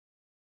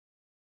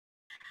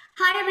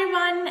Hi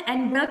everyone,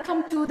 and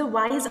welcome to the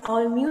Wise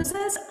Owl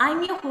Muses.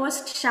 I'm your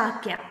host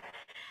Shakya,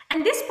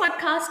 and this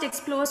podcast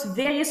explores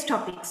various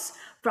topics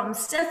from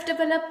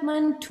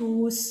self-development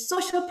to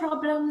social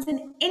problems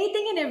and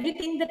anything and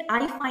everything that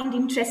I find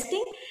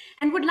interesting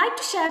and would like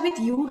to share with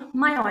you,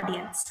 my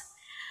audience.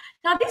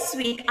 Now, this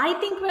week, I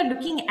think we're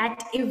looking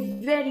at a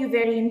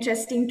very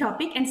interesting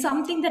topic and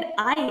something that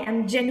I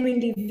am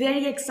genuinely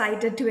very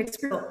excited to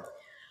explore.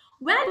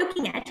 We're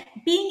looking at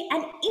being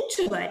an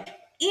introvert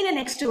in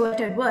an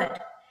extroverted world.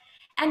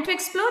 And to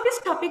explore this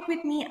topic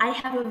with me, I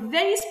have a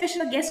very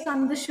special guest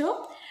on the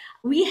show.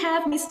 We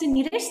have Mr.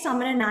 Niresh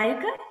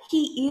Samaranayake.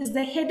 He is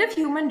the head of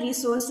human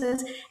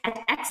resources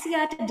at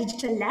Axiata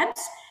Digital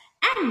Labs,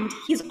 and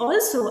he's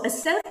also a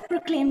self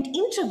proclaimed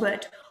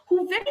introvert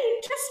who, very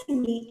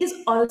interestingly, is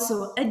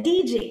also a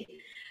DJ.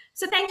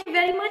 So, thank you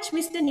very much,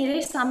 Mr.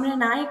 Niresh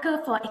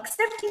Samaranayake, for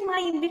accepting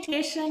my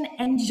invitation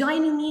and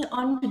joining me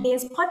on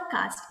today's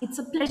podcast. It's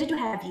a pleasure to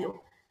have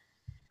you.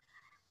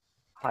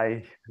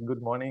 Hi,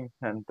 good morning,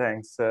 and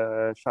thanks,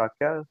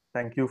 Shakya.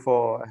 Thank you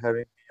for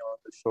having me on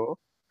the show.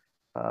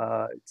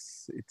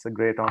 It's a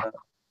great honor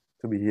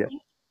to be here.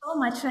 Thank you so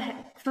much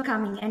for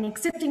coming and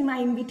accepting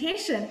my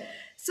invitation.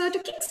 So, to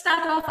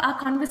kickstart off our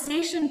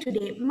conversation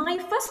today, my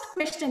first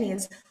question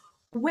is,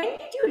 when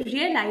did you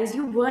realize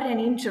you were an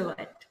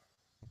introvert?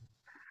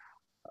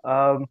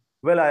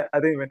 Well, I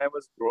think when I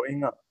was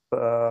growing up,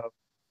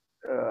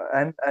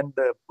 and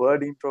the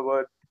word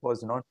introvert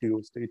was not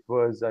used. It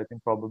was, I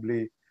think,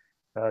 probably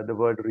the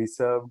word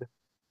reserved,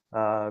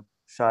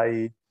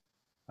 shy,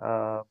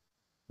 uh,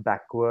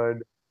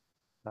 backward.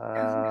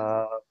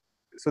 Uh,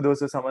 so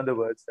those are some of the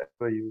words that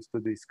were used to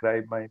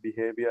describe my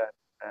behavior,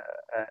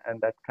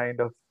 and that kind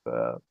of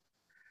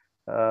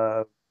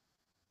uh,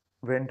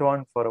 went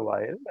on for a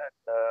while,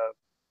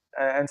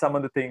 and some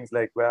of the things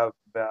like where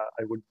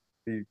I would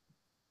be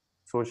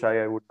so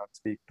shy I would not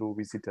speak to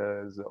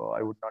visitors, or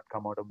I would not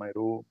come out of my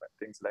room and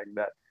things like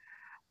that.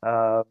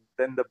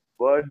 Then the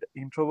word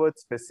introvert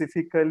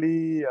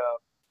specifically,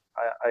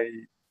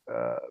 I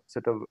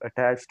sort of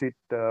attached it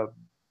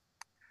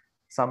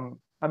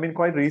I mean,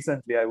 quite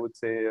recently, I would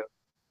say.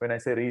 When I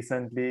say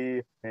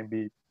recently,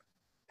 maybe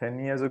 10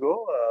 years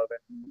ago,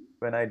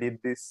 when I did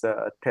this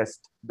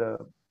test, the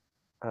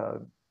uh,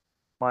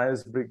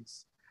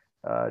 Myers-Briggs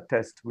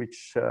test,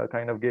 which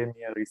kind of gave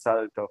me a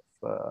result of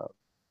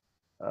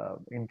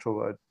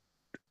introvert.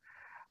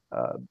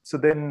 So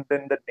then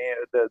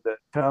the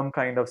term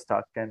kind of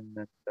stuck,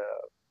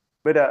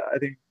 but I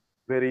think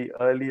very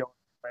early on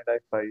in my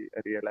life, I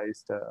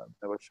realized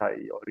I was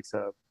shy or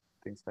reserved,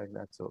 things like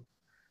that. So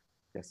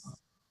yes.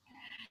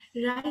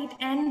 Right.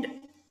 And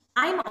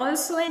I'm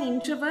also an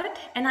introvert.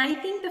 And I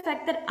think the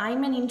fact that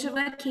I'm an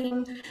introvert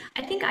came,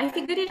 I think I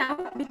figured it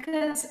out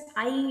because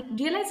I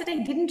realized that I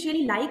didn't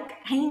really like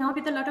hanging out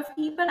with a lot of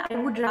people. I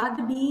would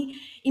rather be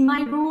in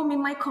my room,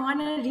 in my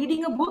corner,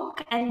 reading a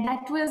book. And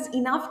that was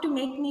enough to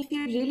make me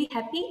feel really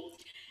happy.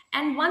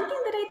 And one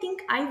thing that I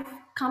think I've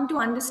come to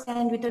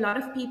understand with a lot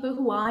of people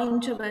who are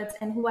introverts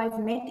and who I've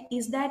met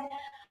is that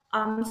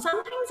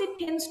sometimes it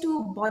tends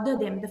to bother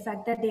them, the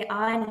fact that they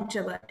are an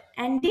introvert.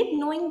 And did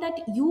knowing that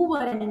you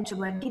were an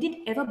introvert, did it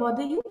ever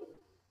bother you?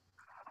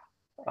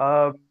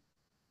 Um,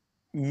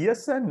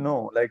 yes and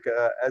no. Like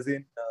as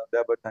in,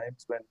 there were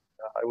times when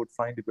I would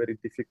find it very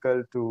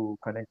difficult to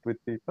connect with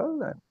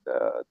people, and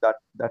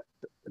that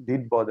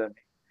did bother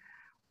me.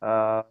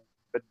 Uh,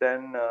 but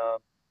then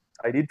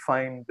I did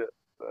find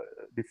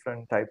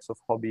different types of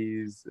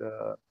hobbies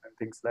and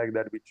things like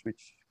that, which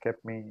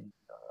kept me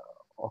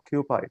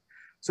occupied.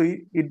 So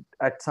it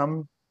at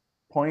some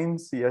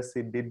points, yes,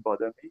 it did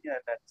bother me,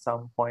 and at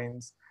some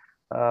points,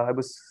 I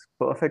was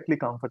perfectly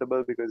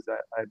comfortable because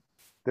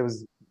there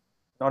was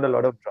not a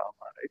lot of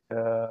drama,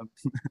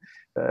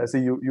 right? So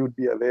you'd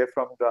be away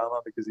from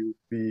drama because you'd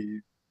be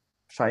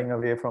shying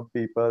away from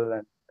people,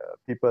 and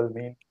people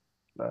mean,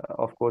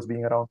 of course,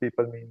 being around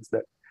people means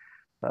that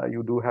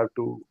you do have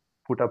to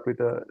put up with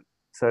a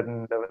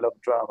certain level of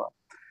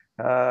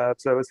drama.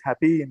 So I was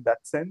happy in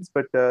that sense,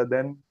 but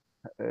then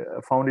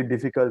found it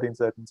difficult in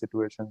certain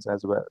situations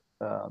as well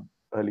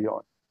early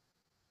on.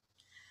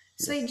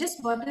 So it Yes.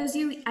 just bothers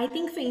you. I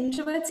think for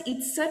introverts,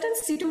 it's certain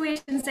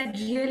situations that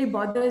really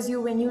bothers you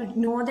when you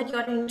know that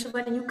you're an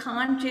introvert and you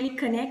can't really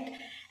connect,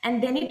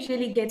 and then it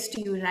really gets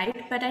to you,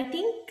 right? But I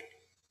think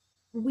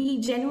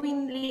we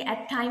genuinely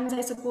at times,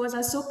 I suppose,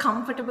 are so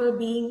comfortable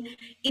being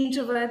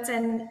introverts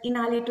and in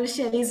our little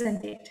shell,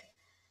 isn't it?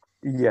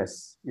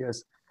 Yes,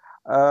 yes.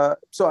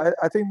 So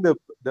I think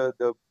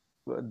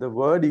the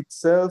word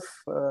itself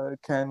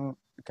can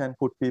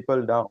put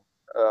people down.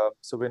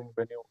 So when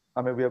you,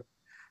 I mean, we are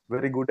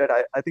very good at.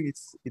 I think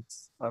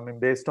it's. I mean,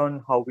 based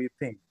on how we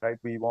think, right?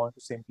 We want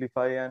to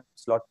simplify and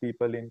slot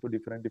people into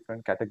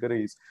different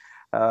categories.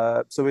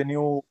 So when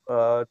you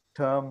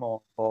term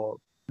or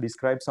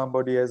describe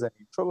somebody as an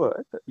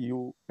introvert,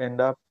 you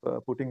end up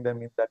putting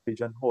them in that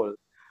pigeonhole.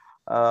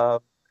 Uh,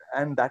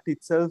 and that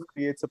itself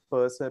creates a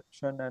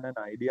perception and an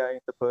idea in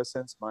the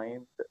person's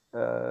mind,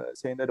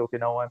 saying that, okay,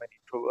 now I'm an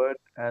introvert,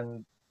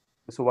 and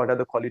so what are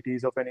the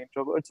qualities of an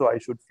introvert? So I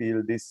should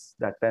feel this,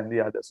 that, and the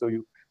other. So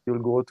you'll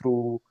go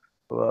through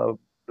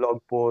blog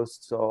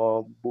posts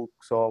or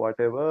books or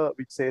whatever,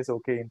 which says,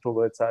 okay,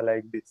 introverts are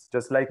like this,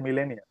 just like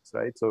millennials,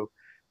 right? So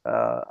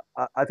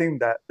I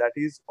think that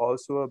is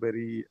also a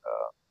very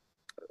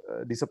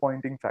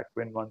disappointing fact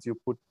when once you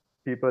put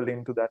people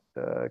into that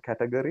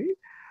category,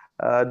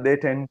 they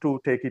tend to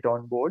take it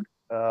on board.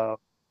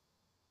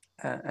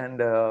 And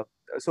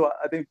so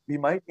I think we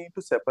might need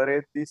to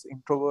separate this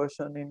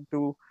introversion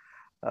into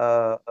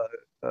uh, uh,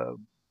 uh,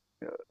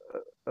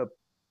 uh,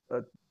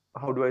 uh,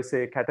 how do I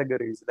say,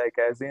 categories, like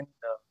as in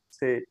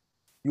say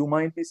you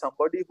might be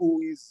somebody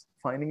who is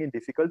finding it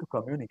difficult to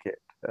communicate,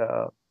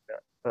 uh,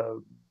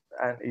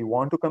 and you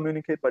want to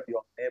communicate but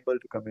you're unable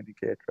to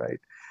communicate, right?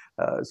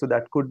 So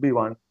that could be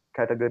one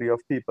category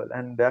of people,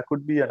 and there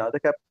could be another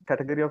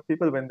category of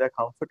people when they're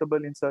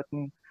comfortable in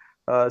certain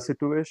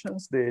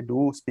situations, they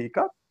do speak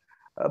up.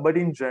 But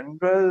in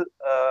general,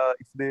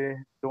 if they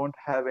don't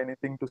have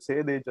anything to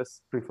say, they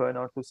just prefer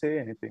not to say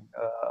anything.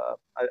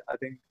 I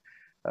think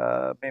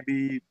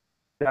maybe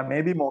there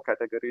may be more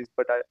categories,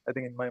 but I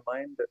think in my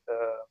mind,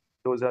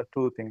 those are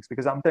two things.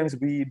 Because sometimes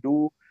we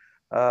do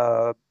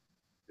uh,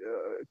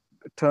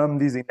 term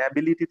this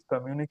inability to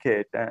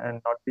communicate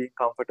and not being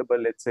comfortable,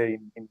 let's say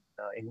in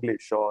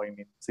English or in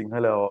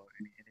Sinhala or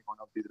any one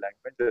of these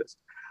languages.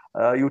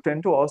 You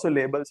tend to also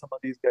label some of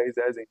these guys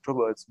as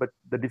introverts, but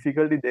the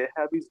difficulty they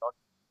have is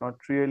not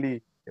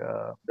really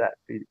that.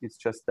 It's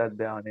just that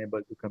they are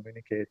unable to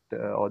communicate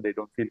or they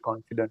don't feel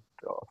confident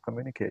of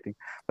communicating.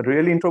 But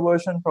really,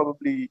 introversion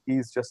probably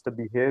is just a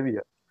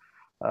behavior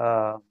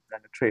and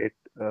a trait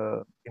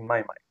in my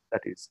mind.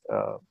 That is.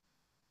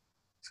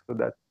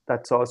 So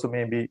that's also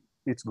maybe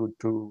it's good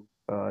to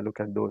look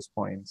at those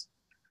points.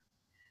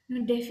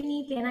 No,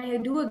 definitely, and I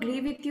do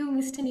agree with you,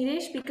 Mr.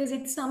 Niresh, because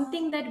it's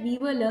something that we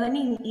were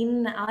learning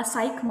in our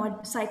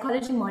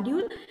psychology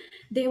module.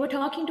 They were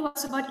talking to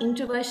us about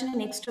introversion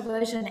and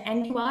extroversion,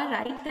 and you are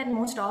right that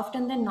most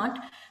often than not,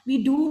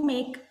 we do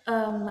make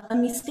a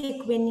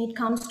mistake when it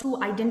comes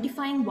to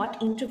identifying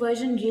what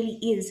introversion really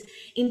is.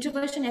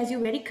 Introversion, as you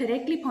very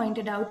correctly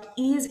pointed out,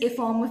 is a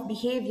form of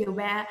behavior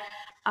where,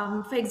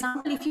 for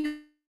example, if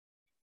you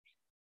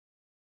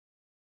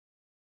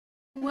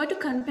were to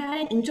compare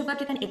an introvert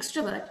with an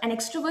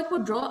extrovert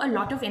would draw a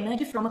lot of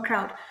energy from a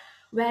crowd,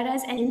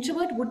 whereas an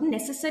introvert wouldn't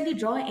necessarily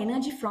draw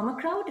energy from a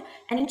crowd.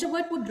 An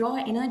introvert would draw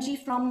energy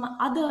from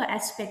other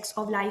aspects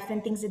of life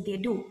and things that they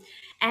do.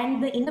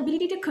 And the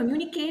inability to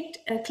communicate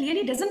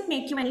clearly doesn't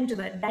make you an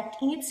introvert. That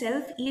in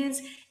itself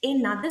is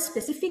another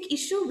specific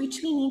issue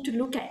which we need to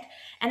look at.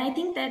 And I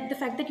think that the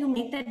fact that you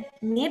made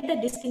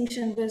that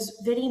distinction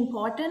was very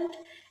important,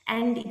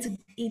 and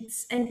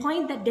it's a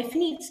point that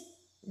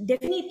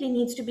definitely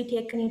needs to be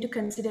taken into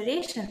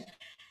consideration.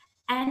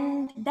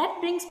 And that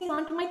brings me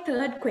on to my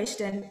third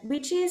question,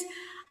 which is,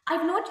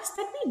 I've noticed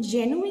that we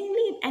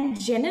genuinely and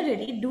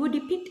generally do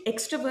depict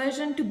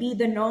extroversion to be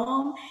the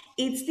norm.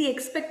 It's the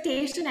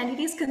expectation, and it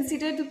is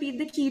considered to be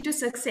the key to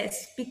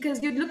success.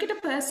 Because you look at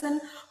a person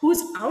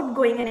who's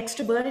outgoing and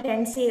extroverted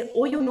and say,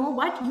 "Oh, you know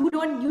what?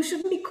 You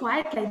shouldn't be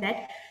quiet like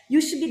that. You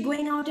should be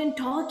going out and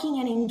talking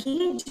and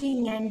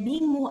engaging and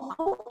being more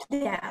out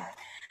there."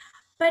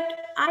 But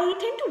I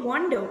tend to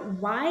wonder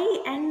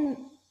why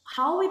and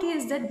how it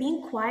is that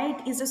being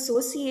quiet is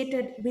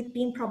associated with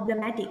being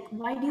problematic.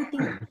 Why do you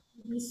think it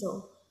would be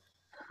so?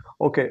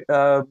 Okay,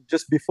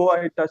 just before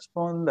I touch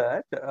upon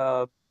that,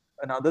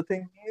 another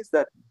thing is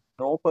that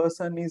no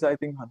person is, I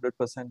think,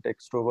 100%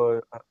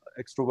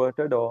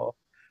 extroverted or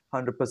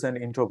 100%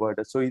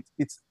 introverted. So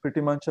it's pretty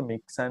much a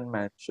mix and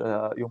match.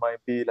 You might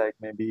be like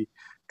maybe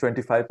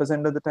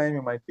 25% of the time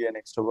you might be an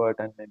extrovert,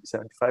 and maybe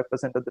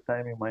 75% of the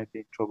time you might be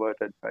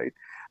introverted, right?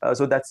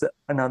 So that's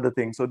another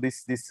thing. So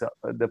this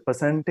the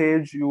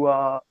percentage you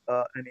are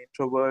an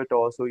introvert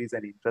also is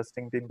an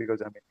interesting thing,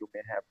 because I mean you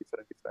may have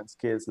different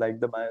scales like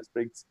the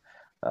Myers-Briggs,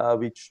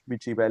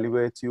 which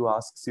evaluates you,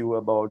 asks you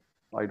about,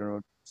 I don't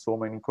know, so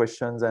many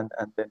questions, and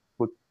then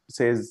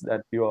says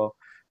that you're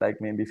like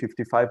maybe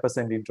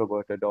 55%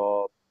 introverted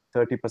or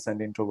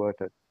 30%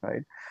 introverted,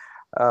 right?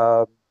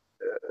 Uh,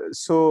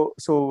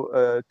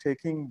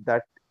 taking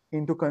that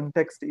into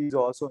context is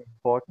also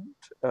important.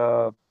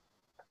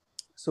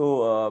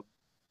 So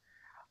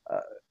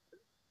uh,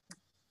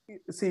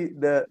 see,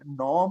 the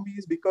norm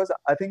is because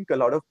I think a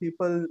lot of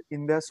people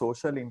in their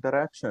social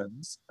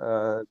interactions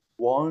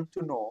want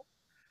to know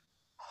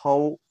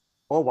how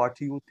or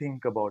what you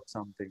think about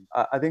something.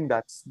 I think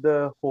that's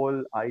the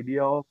whole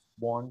idea of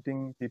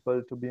wanting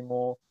people to be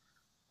more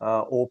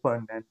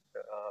open, and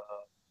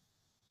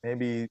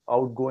maybe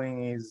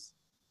outgoing is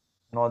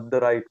not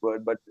the right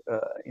word, but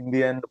in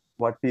the end,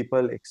 what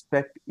people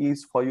expect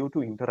is for you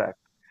to interact.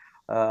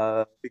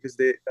 Because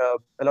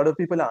a lot of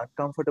people are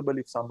uncomfortable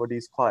if somebody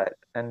is quiet,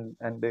 and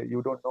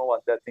you don't know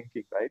what they're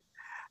thinking, right?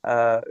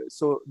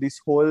 So this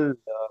whole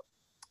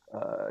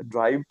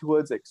drive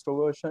towards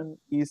extroversion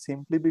is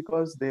simply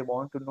because they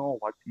want to know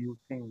what you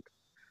think,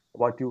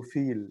 what you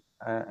feel,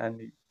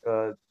 and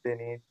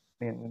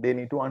they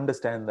need to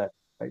understand that,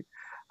 right?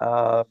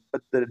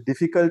 But the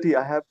difficulty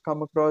I have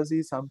come across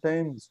is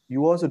sometimes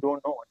you also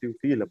don't know what you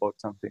feel about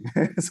something.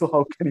 So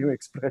how can you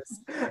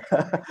express,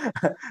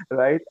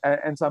 right?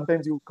 And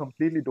sometimes you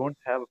completely don't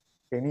have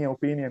any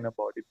opinion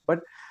about it.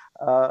 But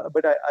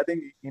I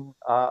think in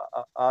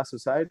our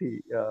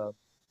society,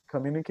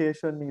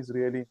 communication is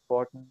really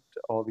important,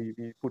 or we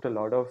put a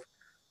lot of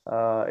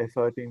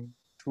effort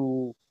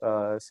into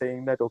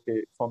saying that,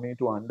 okay, for me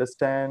to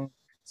understand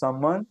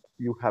someone,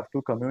 you have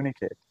to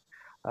communicate.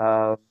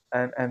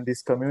 And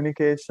this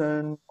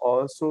communication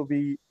also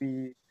we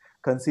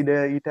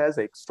consider it as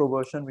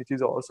extroversion, which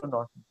is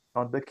also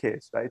not the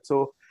case, right?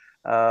 Uh,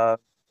 uh,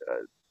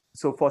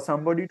 so for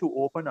somebody to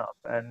open up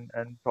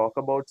and talk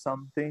about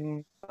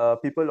something,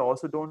 people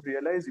also don't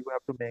realize you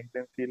have to make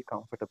them feel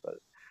comfortable.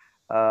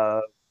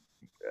 Uh,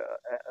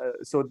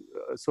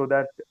 so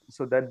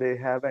that they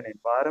have an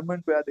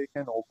environment where they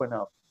can open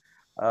up,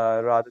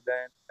 rather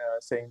than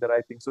saying the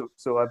right thing.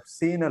 So I've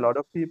seen a lot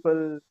of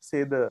people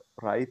say the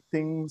right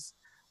things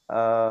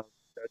uh,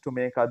 to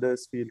make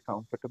others feel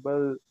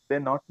comfortable. They're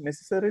not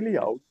necessarily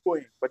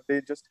outgoing, but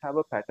they just have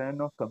a pattern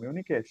of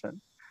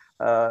communication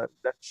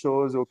that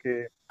shows,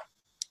 okay,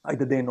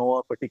 either they know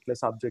a particular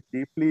subject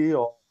deeply,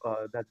 or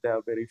that they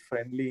are very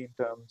friendly in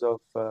terms of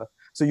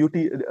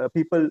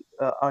people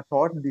are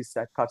taught this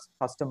at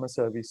customer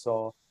service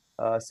or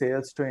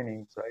sales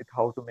trainings, right?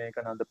 How to make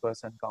another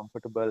person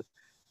comfortable.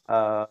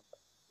 uh,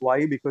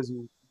 why? Because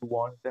you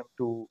want them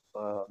to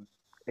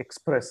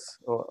express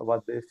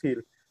what they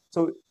feel.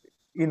 So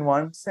in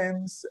one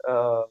sense,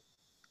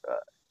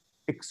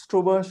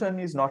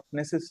 extroversion is not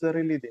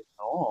necessarily the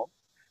norm,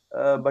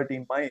 but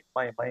in my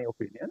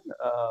opinion,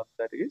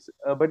 that is.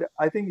 But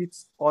I think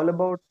it's all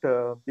about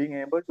being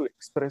able to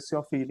express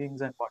your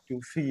feelings and what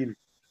you feel.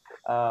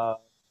 Uh,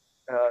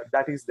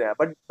 that is there.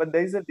 But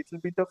there is a little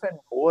bit of an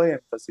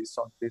overemphasis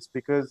on this,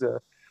 because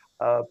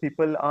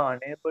people are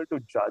unable to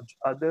judge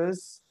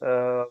others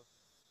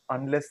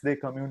unless they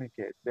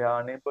communicate. They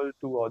are unable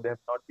to, or they have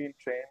not been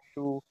trained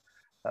to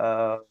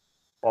uh,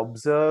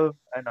 observe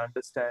and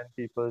understand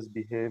people's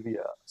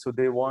behavior. So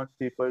they want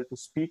people to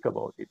speak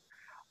about it.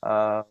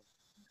 Uh,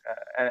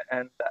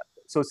 and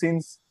so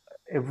since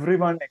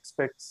everyone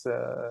expects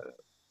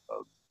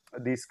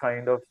this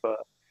kind of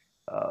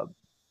uh,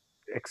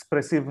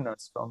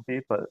 expressiveness from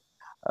people,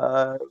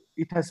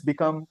 it has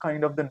become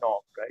kind of the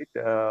norm, right?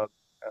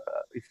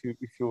 If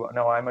you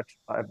now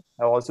I've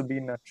also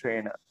been a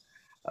trainer.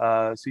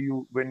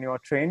 So when you're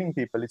training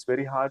people, it's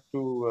very hard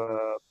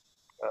to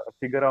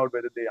figure out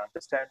whether they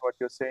understand what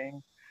you're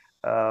saying,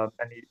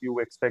 and you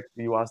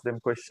ask them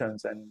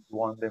questions and you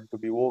want them to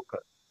be vocal.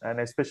 And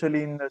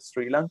especially in the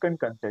Sri Lankan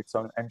context,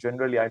 and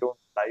generally, I don't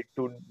like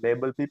to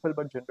label people,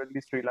 but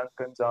generally Sri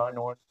Lankans are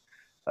known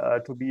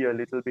to be a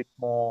little bit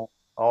more,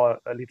 or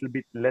a little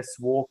bit less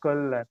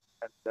vocal, and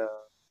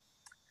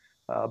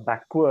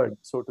backward,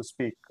 so to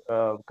speak,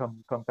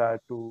 compared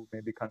to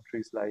maybe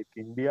countries like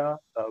India,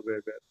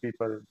 where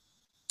people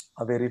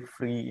are very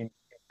free in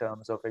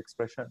terms of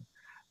expression.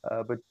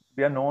 But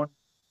we are known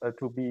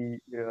to be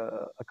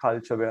a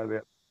culture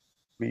where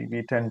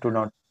we tend to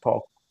not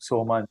talk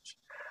so much.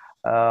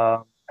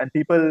 And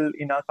people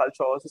in our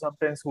culture also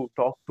sometimes who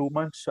talk too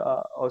much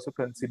are also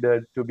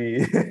considered to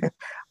be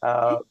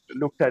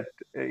looked at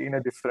in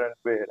a different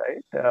way,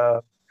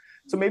 right?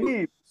 So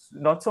maybe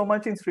not so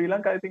much in Sri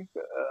Lanka. I think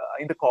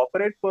in the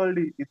corporate world,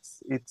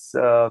 it's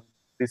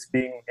this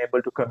being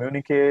able to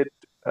communicate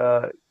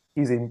uh,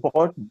 is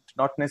important,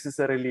 not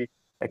necessarily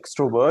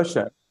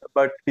extroversion,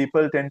 but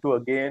people tend to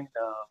again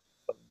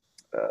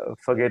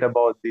forget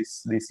about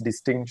this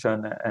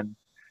distinction, and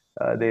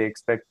they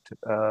expect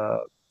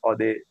or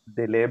they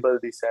label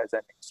this as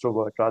an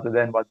extrovert, rather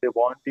than what they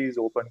want is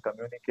open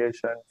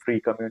communication,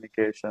 free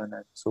communication,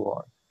 and so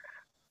on.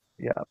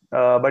 Yeah,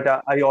 but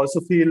I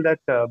also feel that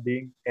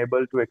being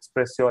able to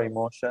express your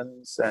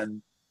emotions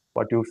and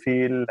what you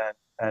feel,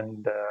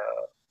 and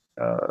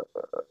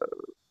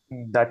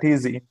that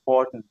is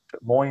important,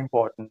 more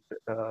important,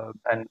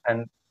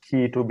 and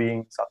key to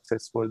being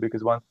successful.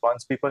 Because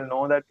once people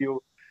know that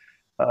you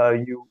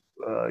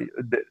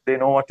they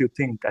know what you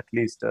think, at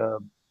least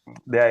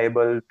they are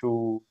able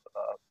to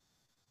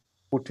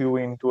put you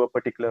into a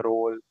particular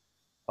role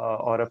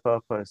or a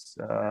purpose.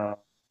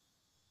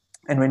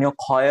 And when you're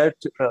quiet,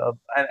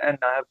 and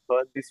I have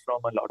heard this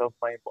from a lot of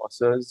my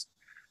bosses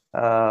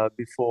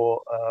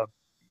before.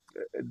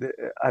 The,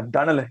 I've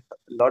done a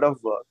lot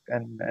of work,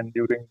 and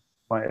during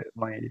my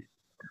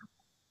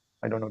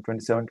I don't know,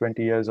 27,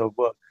 20 years of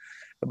work.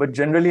 But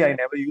generally, I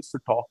never used to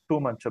talk too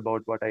much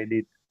about what I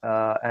did.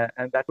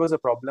 And that was a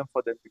problem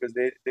for them, because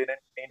they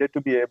needed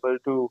to be able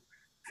to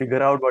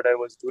figure out what I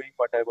was doing,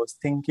 what I was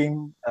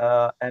thinking,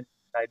 and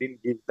I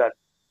didn't give that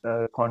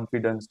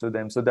confidence to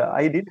them. So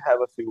I did have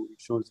a few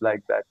issues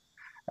like that.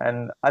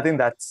 And I think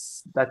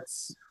that's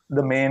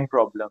the main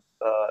problem.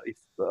 If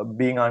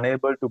being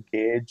unable to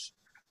gauge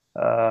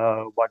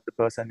what the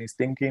person is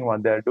thinking,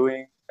 what they're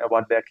doing,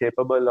 what they're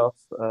capable of,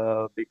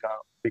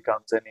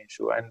 becomes an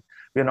issue. And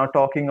we're not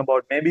talking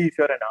about, maybe if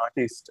you're an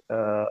artist,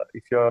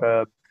 if you're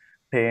a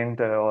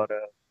painter, or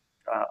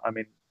I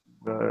mean,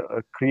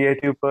 a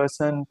creative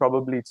person,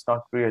 probably it's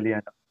not really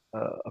a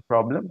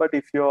problem. But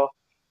if you're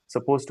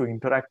supposed to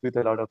interact with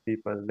a lot of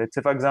people, let's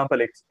say, for example,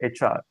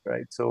 HR,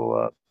 right?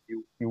 So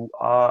you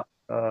are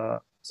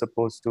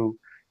supposed to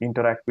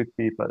interact with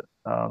people,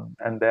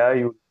 and there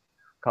you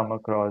come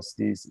across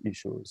these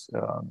issues.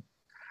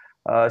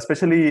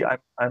 Especially,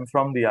 I'm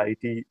from the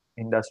IT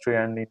industry,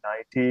 and in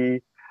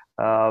IT,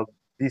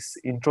 this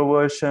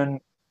introversion.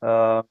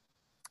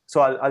 So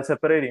I'll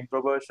separate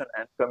introversion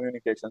and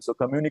communication. So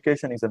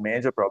communication is a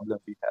major problem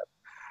we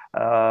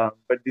have.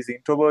 But this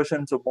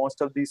introversion, so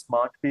most of these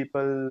smart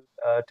people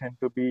tend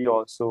to be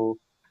also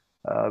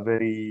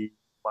very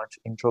much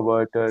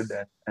introverted,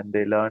 and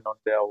they learn on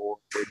their own,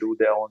 they do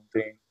their own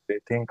thing, they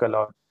think a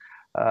lot.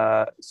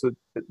 So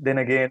then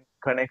again,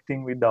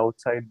 connecting with the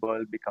outside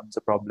world becomes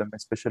a problem,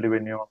 especially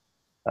when you're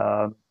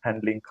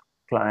handling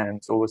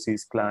clients,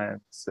 overseas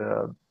clients.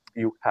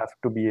 You have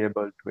to be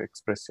able to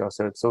express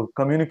yourself. So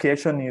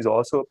communication is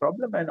also a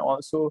problem, and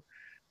also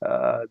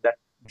that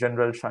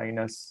general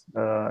shyness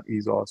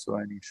is also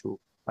an issue.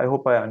 I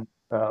hope I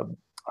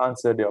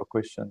answered your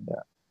question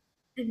there.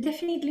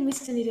 Definitely,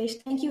 Mr.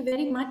 Niresh. Thank you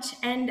very much.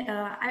 And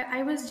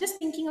I was just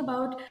thinking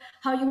about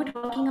how you were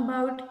talking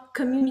about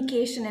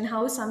communication and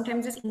how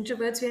sometimes as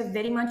introverts we are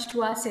very much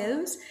to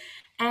ourselves.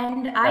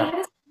 And I Yeah. had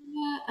a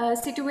similar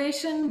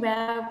situation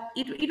where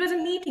it was a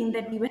meeting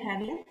that we were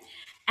having,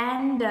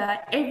 and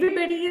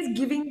everybody is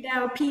giving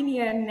their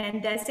opinion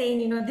and they're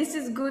saying, this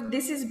is good,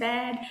 this is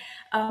bad,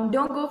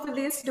 don't go for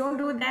this, don't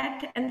do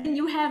that. And then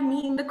you have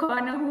me in the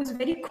corner who's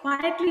very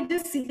quietly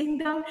just sitting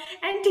down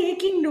and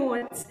taking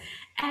notes.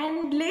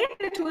 And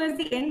later, towards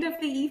the end of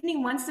the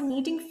evening, once the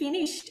meeting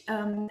finished,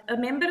 a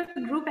member of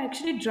the group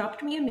actually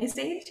dropped me a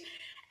message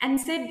and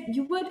said,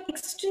 "You were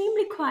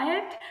extremely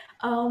quiet.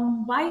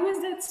 Why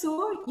was that so?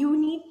 You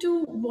need to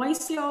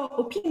voice your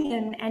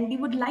opinion, and we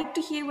would like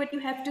to hear what you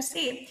have to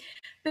say."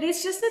 But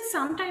it's just that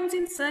sometimes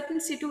in certain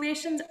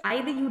situations,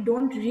 either you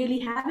don't really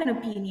have an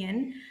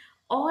opinion,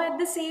 or at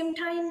the same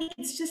time,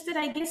 it's just that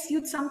I guess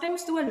you'd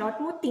sometimes do a lot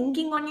more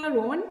thinking on your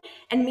own.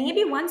 And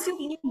maybe once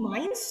you've in your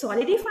mind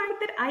solidified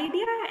that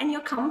idea and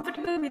you're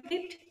comfortable with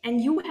it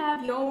and you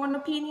have your own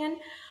opinion,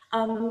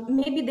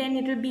 maybe then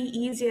it'll be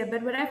easier.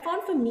 But what I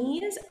found for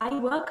me is I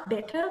work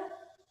better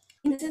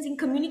in the sense in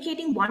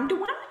communicating one to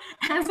one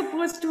as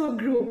opposed to a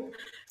group.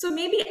 So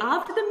maybe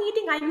after the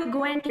meeting, I will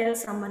go and tell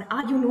someone,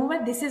 you know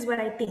what, this is what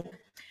I think.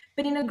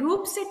 But in a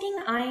group setting,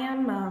 I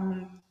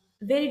am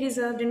very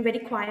reserved and very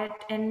quiet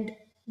and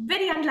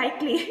very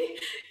unlikely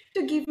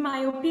to give my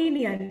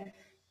opinion.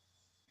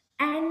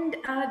 And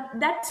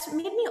that's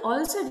made me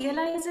also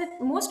realize that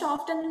most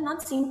often,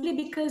 not simply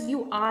because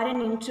you are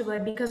an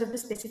introvert, because of the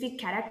specific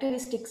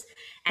characteristics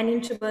an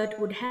introvert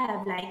would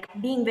have, like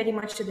being very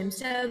much to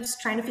themselves,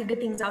 trying to figure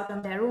things out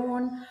on their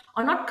own,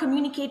 or not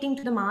communicating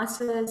to the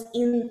masses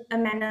in a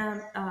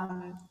manner,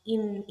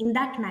 in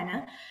that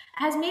manner,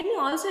 has made me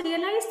also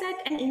realize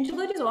that an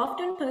introvert is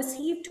often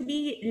perceived to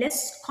be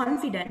less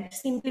confident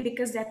simply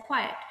because they're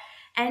quiet.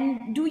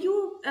 And do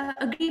you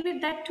agree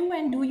with that too?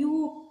 And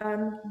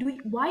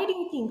why do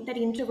you think that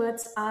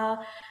introverts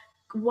are?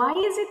 Why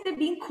is it that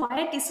being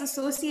quiet is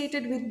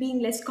associated with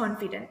being less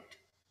confident?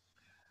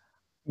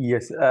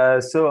 Yes.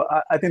 So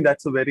I think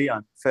that's a very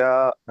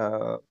unfair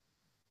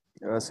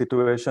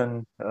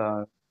situation.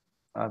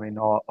 I mean,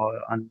 or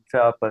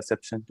unfair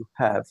perception to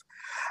have.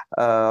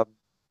 Uh,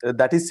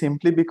 that is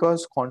simply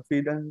because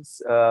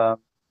confidence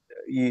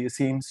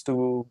seems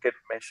to get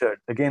measured.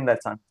 Again,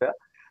 that's unfair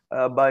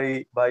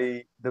by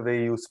the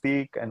way you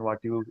speak and what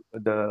you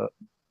the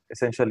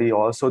essentially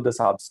also the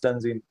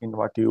substance in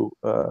what you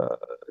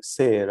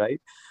say,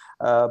 right?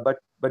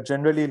 But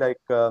generally, like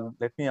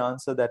let me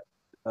answer that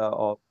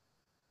or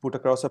put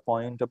across a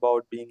point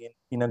about being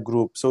in a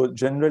group. So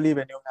generally,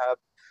 when you have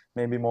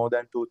maybe more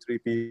than two, three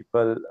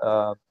people,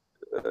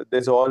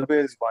 there's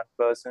always one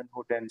person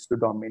who tends to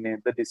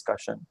dominate the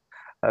discussion,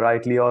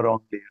 rightly or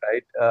wrongly,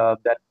 right?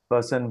 That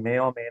person may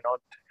or may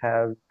not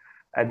have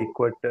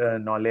adequate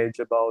knowledge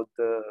about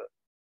the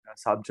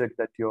subject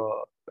that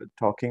you're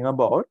talking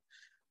about,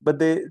 but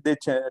they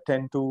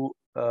tend to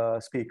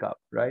speak up,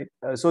 right?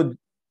 So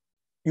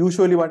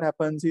usually what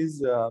happens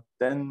is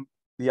then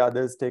the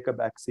others take a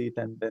back seat,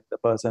 and then the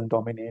person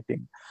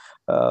dominating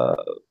uh,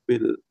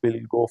 will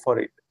go for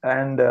it.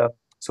 And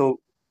so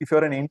if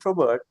you're an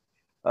introvert,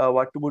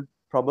 what would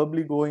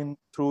probably go in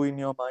through in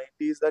your mind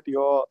is that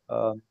you're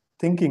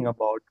thinking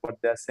about what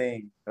they're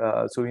saying.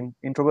 So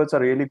introverts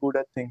are really good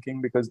at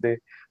thinking because they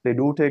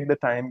do take the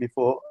time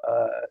before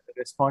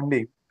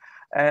responding,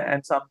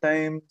 and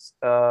sometimes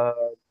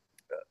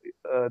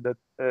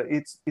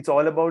it's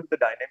all about the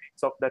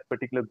dynamics of that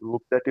particular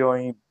group that you're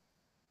in.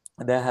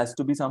 There has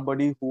to be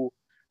somebody who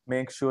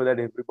makes sure that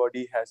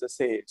everybody has a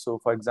say. So,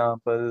 for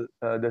example,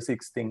 the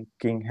six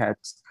thinking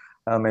hats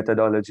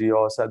methodology,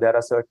 or so there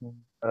are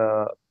certain,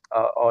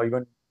 or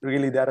even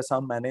really there are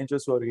some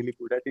managers who are really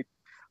good at it,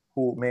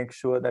 who make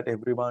sure that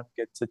everyone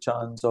gets a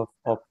chance of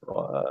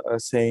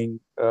saying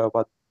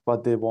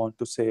what they want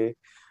to say.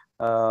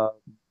 Uh,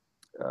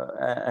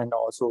 and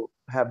also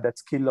have that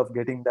skill of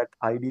getting that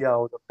idea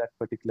out of that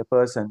particular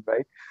person,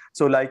 right?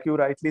 So like you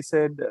rightly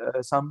said,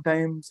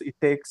 sometimes it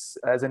takes,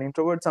 as an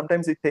introvert,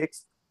 sometimes it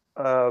takes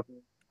uh,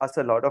 us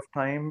a lot of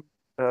time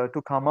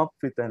to come up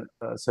with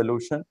a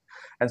solution.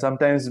 And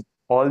sometimes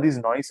all this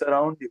noise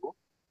around you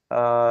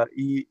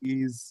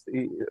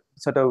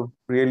sort of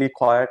really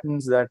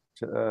quietens that,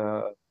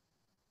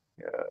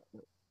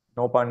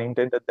 no pun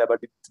intended there,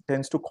 but it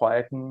tends to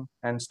quieten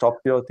and stop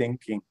your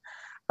thinking.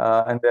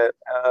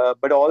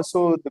 But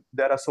also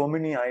there are so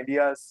many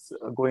ideas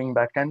going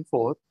back and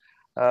forth.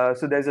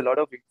 So there's a lot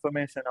of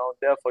information out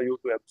there for you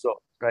to absorb,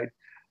 right?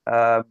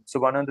 So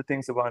one of the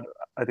things,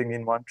 I think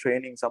in one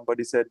training,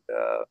 somebody said,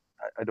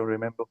 I don't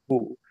remember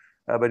who,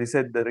 but he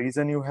said the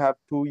reason you have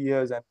 2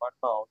 ears and one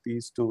mouth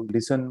is to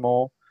listen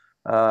more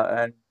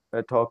and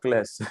talk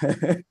less.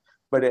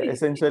 But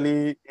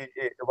essentially,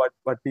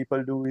 what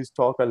people do is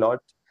talk a lot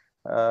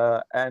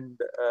and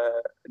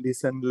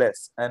listen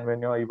less. And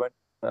when you're even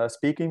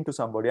speaking to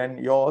somebody, and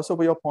you're also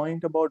your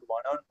point about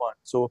one-on-one.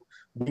 So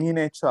being in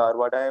HR,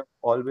 what I've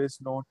always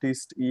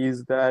noticed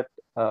is that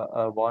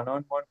a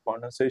one-on-one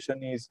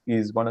conversation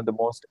is one of the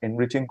most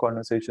enriching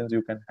conversations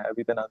you can have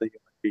with another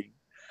human being,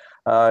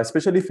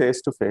 especially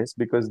face to face,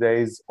 because there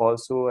is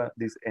also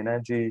this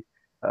energy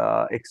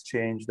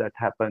exchange that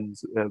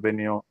happens when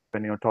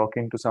you're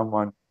talking to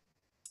someone,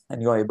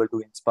 and you're able to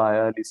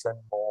inspire, listen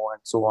more,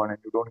 and so on, and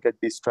you don't get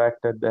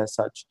distracted as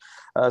such.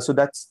 So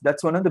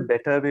that's one of the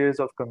better ways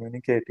of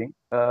communicating.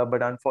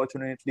 But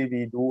unfortunately,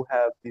 we do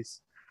have this.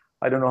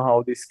 I don't know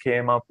how this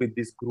came up with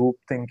this group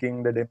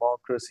thinking, the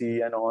democracy,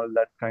 and all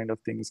that kind of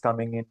things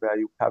coming in, where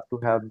you have to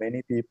have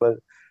many people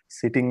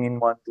sitting in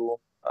one room,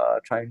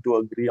 trying to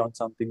agree on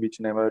something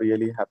which never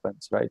really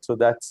happens, right? So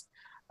that's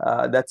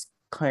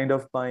kind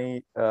of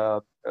my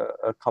a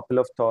couple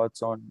of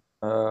thoughts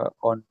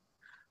on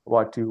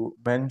what you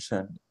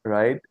mentioned,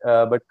 right?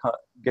 But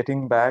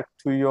getting back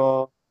to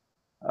your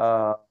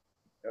uh,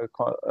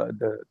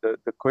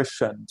 the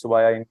question, so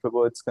why are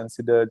introverts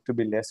considered to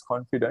be less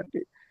confident?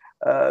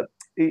 Uh,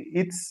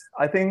 it's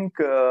I think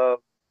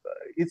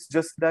it's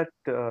just that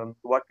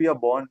what we are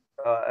born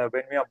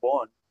when we are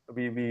born,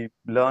 we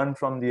learn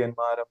from the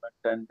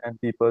environment and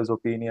people's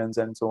opinions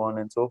and so on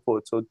and so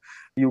forth. So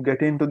you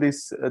get into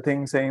this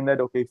thing saying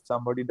that, okay, if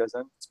somebody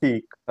doesn't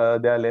speak,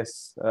 they are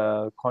less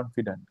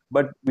confident,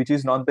 but which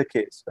is not the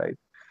case, right?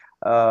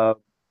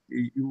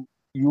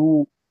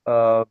 You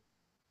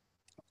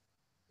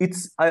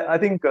it's I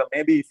think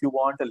maybe if you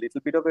want a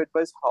little bit of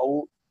advice,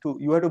 how to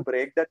you have to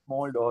break that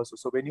mold also.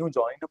 So when you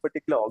join a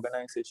particular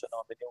organization,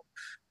 or when you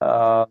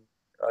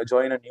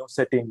join a new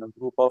setting, a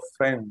group of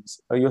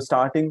friends, you're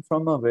starting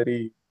from a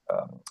very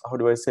how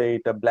do I say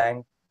it, a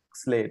blank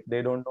slate.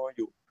 They don't know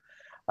you.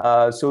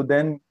 So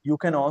then you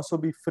can also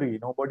be free.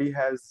 Nobody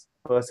has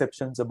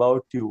perceptions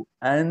about you,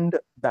 and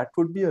that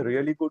would be a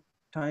really good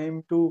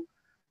time to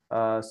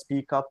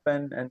speak up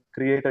and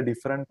create a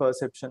different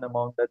perception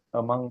among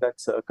that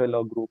circle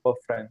or group of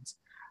friends,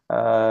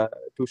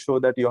 to show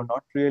that you're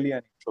not really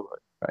an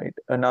introvert, right?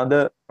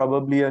 Another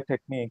probably a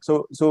technique.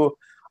 So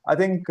I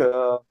think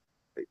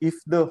if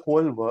the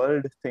whole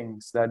world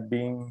thinks that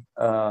being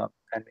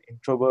an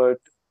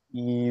introvert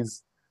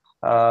is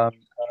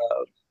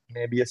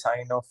maybe a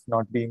sign of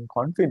not being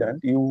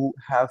confident, you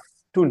have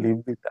to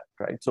live with that,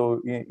 right?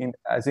 So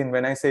as in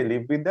when I say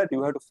live with that,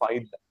 you have to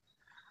fight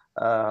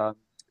that.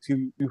 So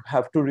you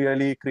have to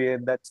really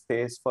create that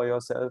space for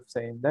yourself,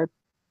 saying that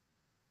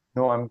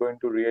no, I'm going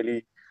to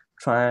really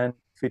try and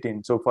fit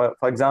in. So for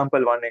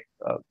example,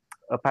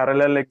 a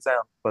parallel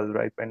example,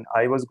 right? When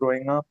I was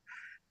growing up,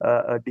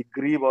 a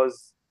degree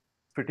was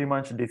pretty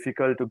much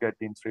difficult to get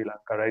in Sri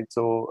Lanka, right?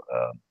 So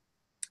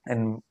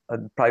and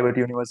private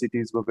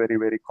universities were very,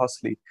 very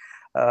costly.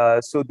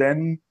 So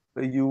then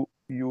you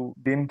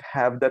didn't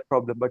have that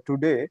problem. But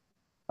today,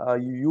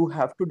 you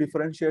have to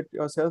differentiate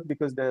yourself,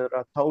 because there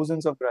are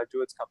thousands of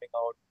graduates coming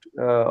out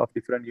of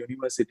different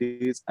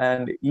universities,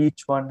 and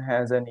each one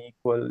has an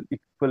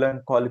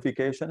equivalent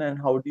qualification. And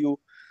how do you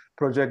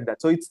project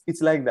that? So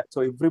it's like that.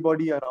 So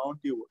everybody around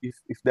you,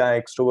 if they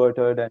are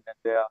extroverted and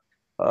they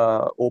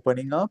are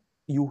opening up,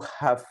 you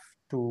have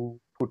to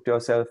put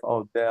yourself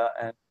out there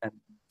and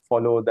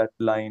follow that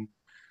line,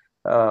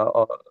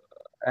 uh,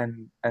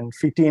 and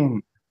fit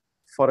in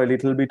for a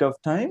little bit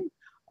of time,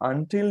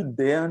 until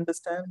they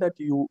understand that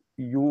you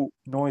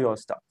know your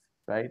stuff,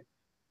 right?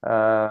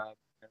 uh,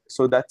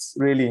 so that's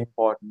really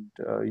important.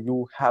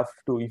 You have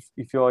to,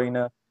 if you're in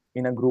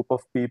a group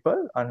of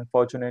people,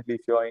 unfortunately,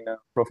 if you're in a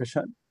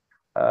profession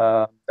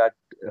that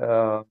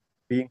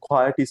being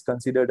quiet is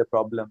considered a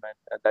problem,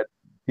 and that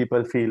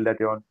people feel that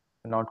you're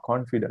not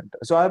confident.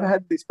 So I've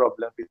had this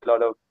problem with a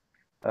lot of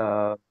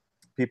uh,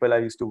 people I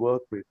used to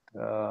work with.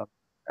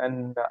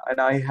 And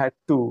I had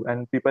to,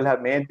 and people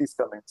have made this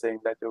comment saying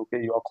that,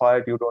 okay, you are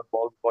quiet, you don't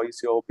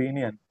voice your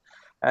opinion,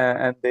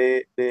 and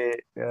they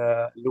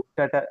looked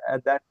at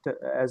that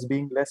as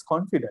being less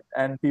confident.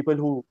 And people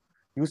who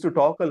used to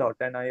talk a lot,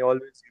 and I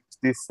always use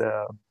this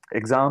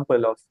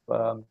example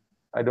of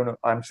I don't know,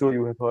 I'm sure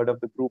you have heard of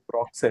the group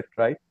Rockset,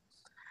 right?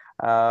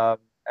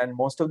 And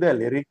most of their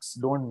lyrics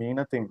don't mean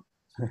a thing.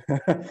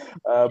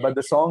 But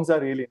the songs are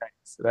really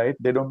nice, right?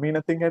 They don't mean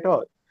a thing at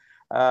all.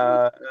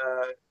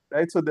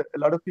 Right? So a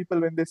lot of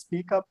people, when they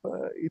speak up,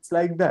 it's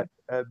like that.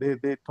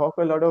 They talk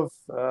a lot of,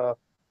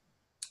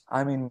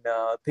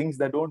 things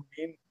that don't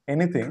mean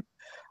anything.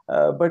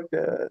 But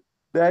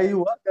there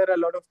you are, there are a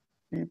lot of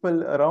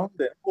people around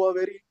them who are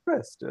very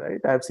impressed, right?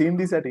 I've seen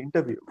this at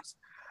interviews.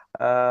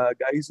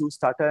 Guys who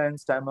stutter and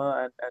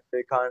stammer and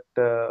they can't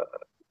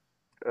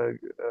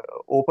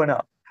open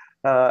up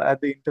at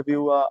the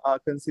interview are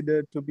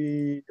considered to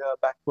be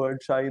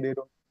backward, shy.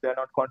 They're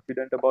not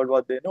confident about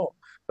what they know.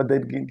 But they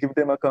give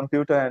them a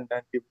computer and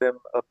give them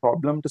a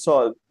problem to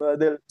solve.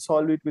 They'll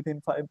solve it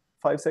within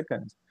five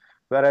seconds.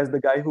 Whereas the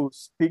guy who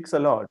speaks a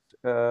lot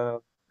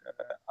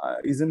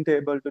isn't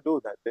able to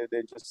do that.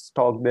 They just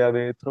talk their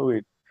way through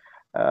it.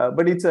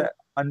 But it's an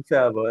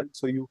unfair world,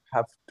 so you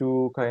have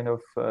to kind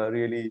of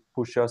really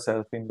push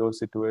yourself in those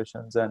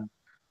situations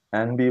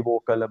and be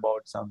vocal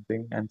about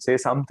something and say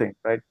something,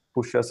 right?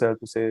 Push yourself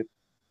to say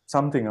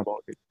something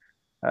about it,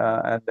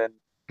 and then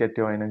get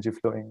your energy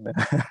flowing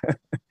there.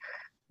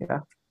 Yeah.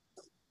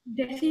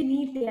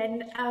 Definitely,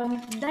 and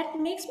that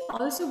makes me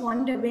also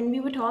wonder when we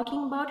were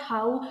talking about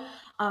how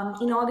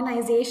in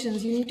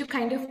organizations you need to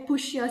kind of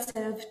push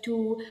yourself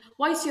to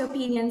voice your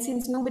opinion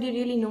since nobody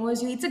really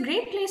knows you. It's a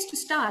great place to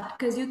start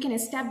because you can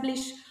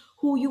establish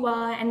who you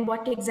are and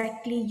what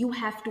exactly you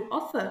have to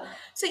offer.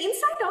 So,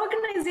 inside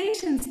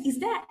organizations, is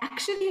there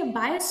actually a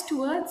bias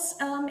towards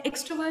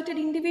extroverted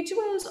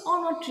individuals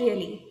or not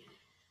really?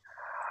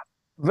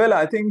 Well,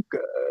 I think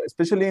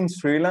especially in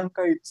Sri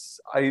Lanka,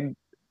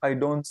 I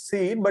don't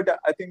see it, but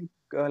I think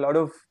a lot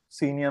of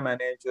senior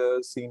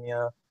managers,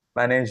 senior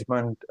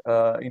management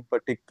in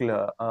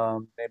particular,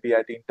 maybe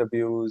at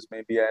interviews,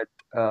 maybe at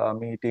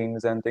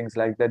meetings and things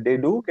like that, they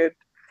do get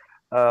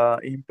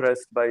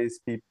impressed by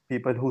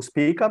people who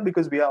speak up,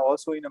 because we are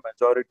also in a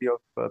majority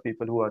of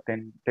people who are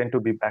tend to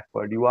be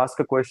backward. You ask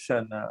a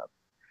question,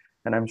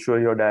 and I'm sure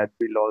your dad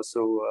will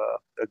also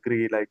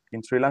agree. Like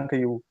in Sri Lanka,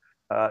 you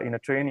in a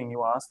training,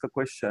 you ask a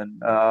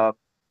question,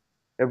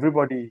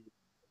 everybody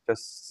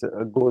just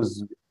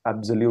goes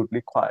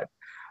absolutely quiet,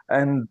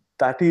 and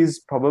that is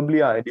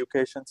probably our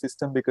education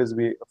system, because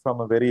we,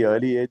 from a very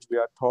early age, we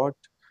are taught,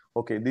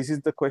 okay, this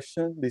is the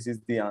question, this is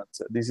the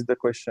answer, this is the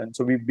question.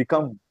 So we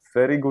become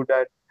very good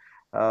at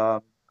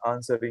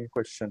answering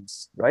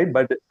questions, right?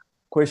 But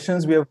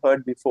questions we have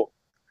heard before,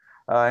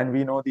 and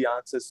we know the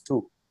answers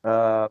too.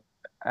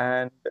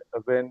 And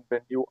when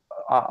you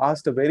are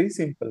asked a very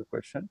simple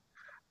question,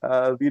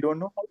 we don't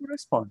know how to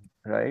respond,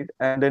 right?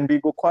 And then we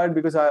go quiet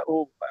because I've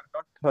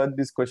not heard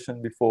this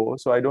question before,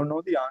 so I don't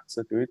know the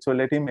answer to it. So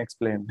let him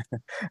explain,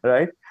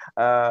 right?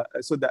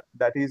 So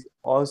that is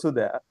also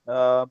there.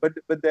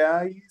 But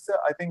there is,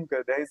 I think,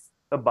 there is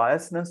a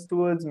biasness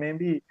towards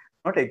maybe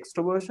not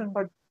extroversion,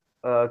 but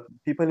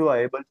people who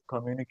are able to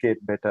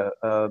communicate better.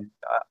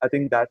 I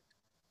think that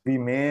we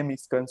may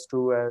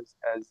misconstrue as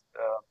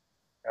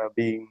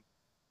being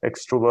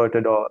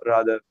extroverted, or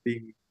rather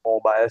being more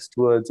biased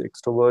towards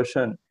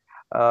extroversion,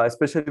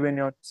 especially when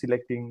you're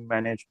selecting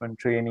management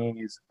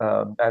trainees.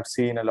 I've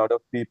seen a lot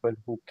of people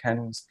who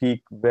can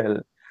speak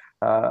well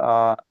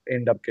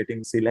end up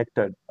getting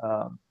selected,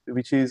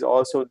 which is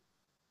also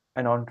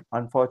an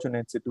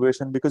unfortunate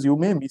situation, because you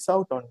may miss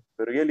out on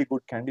really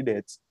good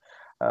candidates.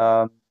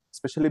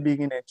 Especially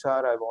being in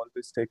HR, I've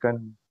always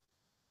taken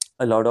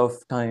a lot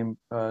of time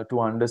to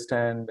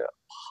understand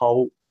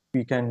how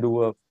we can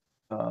do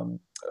um,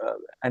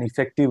 an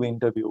effective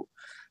interview.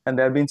 And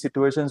there have been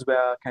situations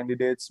where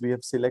we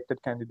have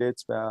selected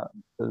candidates where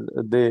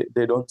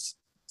they don't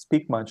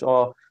speak much,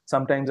 or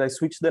sometimes I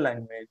switch the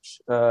language,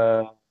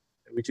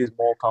 which is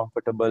more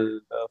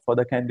comfortable for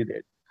the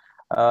candidate.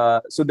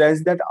 So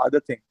there's that other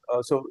thing.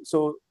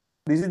 So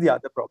this is the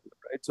other problem,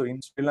 right? So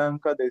in Sri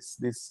Lanka, there's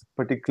this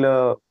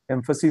particular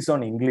emphasis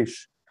on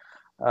English,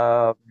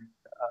 um,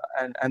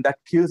 and that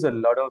kills a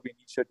lot of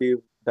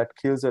initiative. That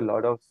kills a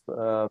lot of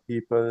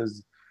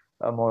people's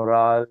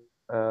morale,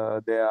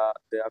 their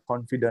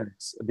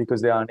confidence,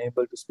 because they are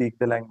unable to speak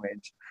the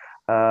language.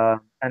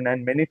 And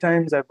then many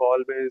times I've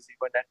always,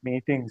 even at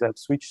meetings, I've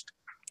switched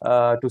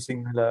to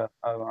Sinhala.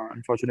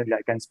 Unfortunately,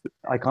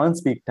 I can't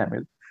speak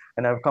Tamil,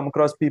 and I've come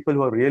across people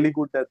who are really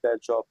good at their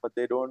job, but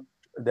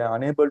they're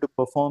unable to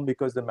perform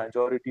because the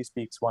majority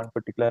speaks one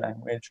particular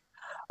language.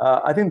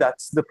 I think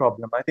that's the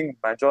problem. I think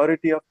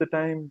majority of the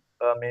time,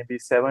 maybe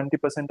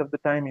 70% of the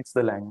time, it's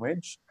the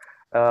language,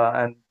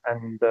 and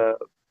the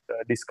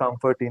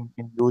discomfort in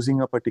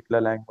using a particular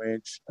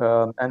language,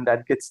 and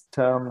that gets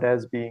termed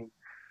as being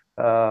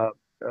uh,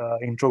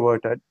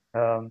 introverted.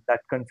 That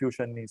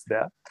confusion is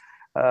there.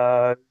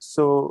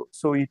 So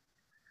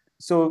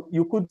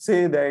you could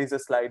say there is a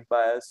slight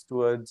bias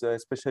towards,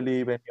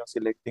 especially when you're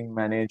selecting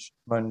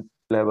management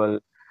level,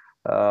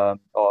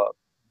 or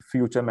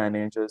future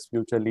managers,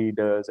 future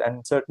leaders,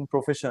 and certain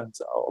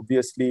professions.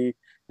 Obviously,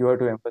 you have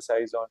to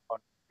emphasize on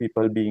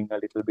people being a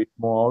little bit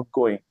more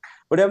outgoing.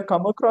 But I've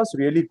come across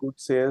really good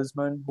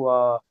salesmen who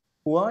are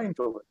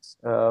introverts,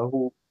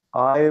 who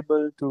are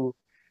able to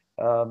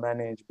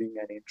manage being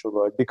an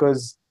introvert,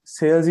 because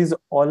sales is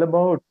all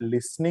about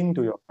listening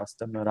to your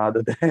customer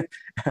rather than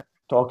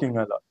talking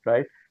a lot,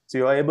 right? So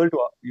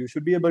you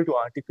should be able to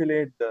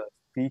articulate the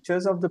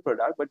features of the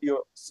product, but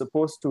you're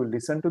supposed to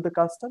listen to the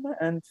customer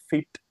and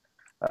fit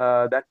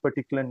that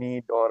particular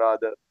need, or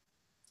rather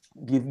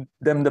give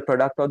them the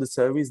product or the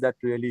service that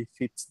really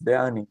fits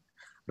their need,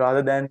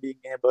 rather than being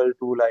able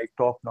to like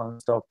talk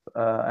nonstop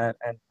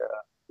and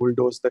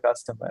bulldoze the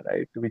customer,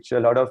 right? Which a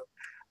lot of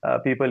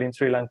people in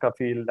Sri Lanka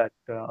feel that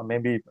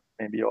maybe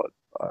all.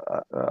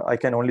 I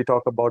can only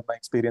talk about my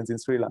experience in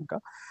Sri Lanka,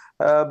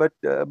 but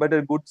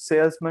a good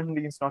salesman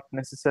is not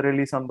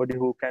necessarily somebody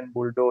who can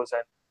bulldoze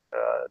and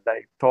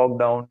like talk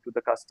down to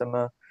the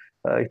customer.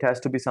 It has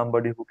to be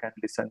somebody who can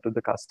listen to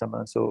the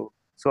customer. So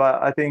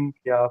I think,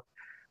 yeah,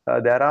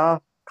 there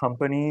are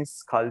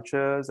companies,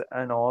 cultures,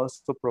 and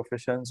also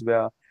professions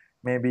where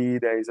maybe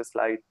there is a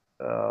slight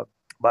uh,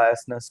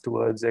 biasness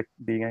towards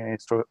being an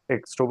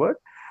extrovert.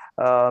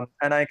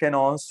 And I can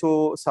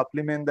also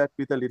supplement that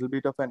with a little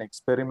bit of an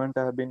experiment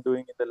I have been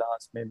doing in the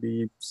last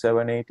maybe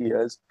 7, 8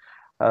 years.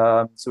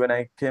 So when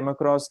I came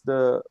across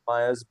the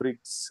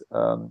Myers-Briggs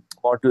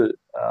model,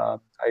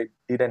 I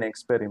did an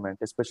experiment,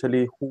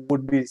 especially who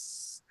would be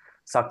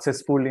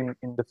successful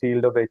in the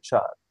field of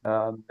HR.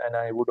 And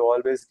I would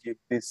always give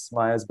this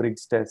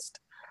Myers-Briggs test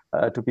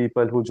to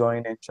people who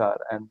join HR.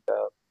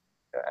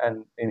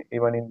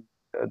 Even in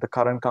the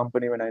current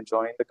company, when I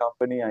joined the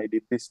company, I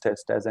did this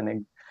test as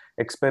an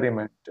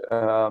experiment.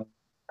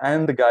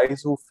 And the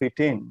guys who fit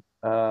in,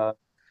 or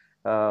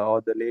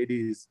the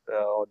ladies,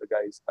 or the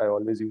guys, I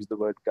always use the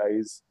word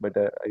guys, but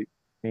I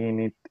mean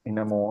it in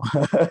a more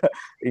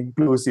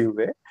inclusive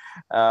way.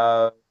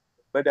 Uh,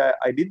 but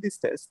I did this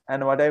test,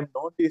 and what I've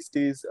noticed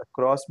is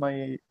across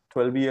my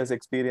 12 years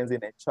experience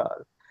in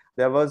HR,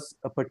 there was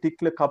a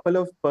particular couple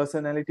of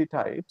personality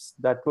types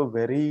that were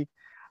very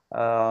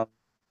uh,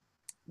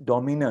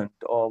 dominant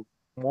or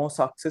more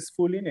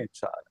successful in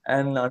HR.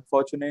 And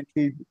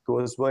unfortunately,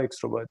 those were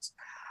extroverts,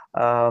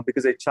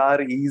 because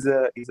HR is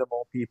a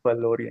more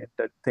people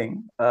oriented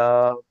thing.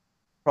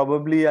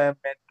 Probably I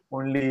met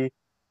only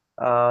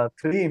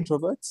three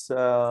introverts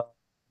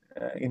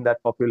in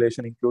that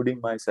population,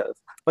 including myself,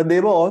 but they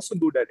were also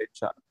good at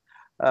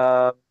HR.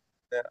 Um,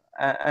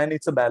 and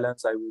it's a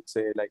balance, I would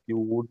say. Like, you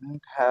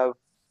wouldn't have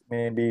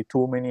maybe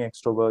too many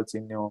extroverts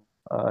in your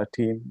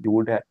team. You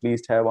would at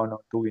least have one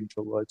or two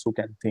introverts who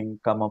can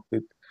think, come up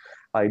with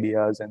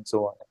ideas, and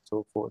so on and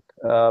so forth.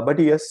 But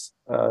yes,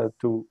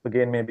 to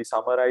again maybe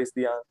summarize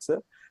the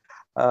answer,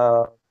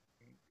 uh,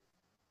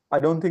 I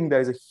don't think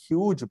there's a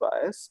huge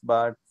bias,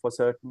 but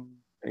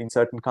in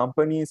certain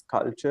companies,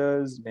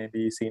 cultures,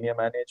 maybe senior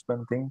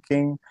management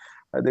thinking,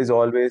 there's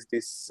always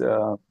this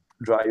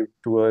drive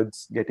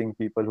towards getting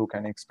people who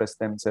can express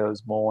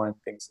themselves more and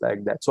things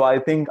like that. So I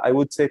think I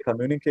would say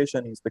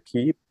communication is the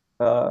key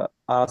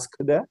ask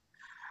there.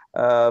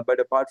 But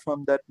apart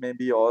from that,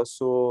 maybe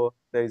also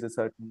there is a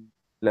certain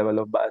level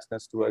of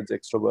biasness towards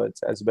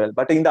extroverts as well.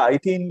 But in the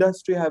IT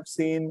industry, I've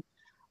seen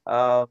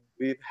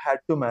we've had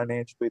to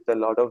manage with a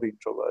lot of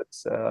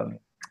introverts,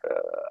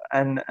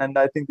 and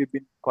I think we've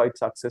been quite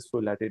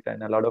successful at it.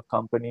 And a lot of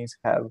companies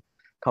have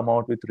come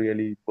out with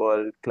really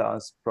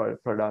world-class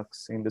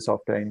products in the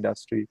software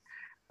industry,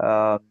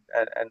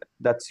 and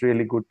that's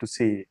really good to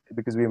see,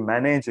 because we're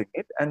managing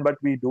it. And but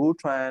we do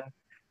try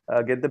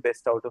and get the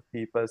best out of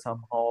people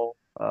somehow.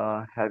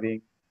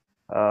 Having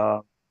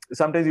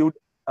sometimes you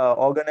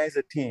organize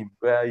a team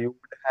where you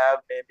would have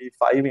maybe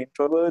five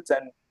introverts,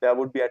 and there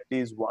would be at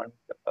least one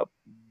uh,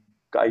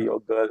 guy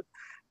or girl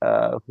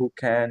who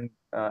can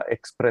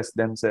express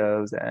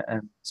themselves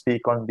and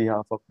speak on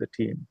behalf of the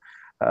team.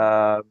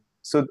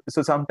 So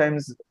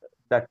sometimes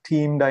that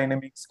team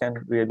dynamics can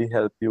really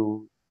help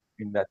you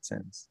in that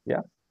sense.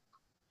 Yeah.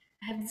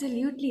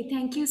 Absolutely.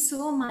 Thank you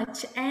so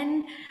much.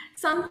 And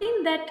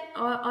something that,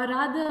 or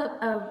rather,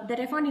 that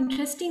I found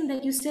interesting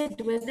that you said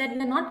was that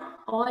we're not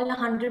all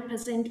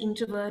 100%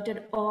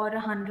 introverted or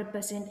 100%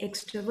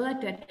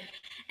 extroverted.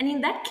 And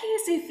in that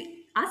case, if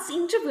us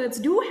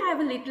introverts do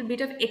have a little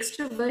bit of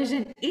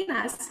extroversion in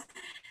us,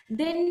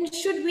 then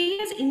should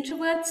we as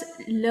introverts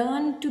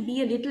learn to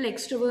be a little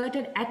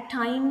extroverted at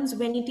times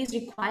when it is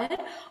required?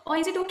 Or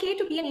is it okay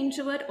to be an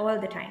introvert all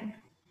the time?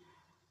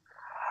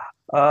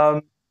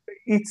 Um,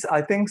 it's,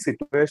 I think,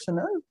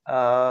 situational,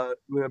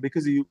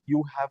 because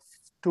you have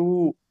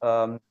to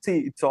see.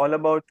 It's all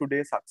about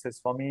today's success.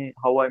 For me,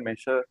 how I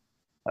measure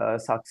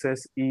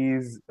success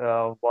is,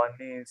 one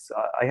is,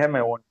 I have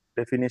my own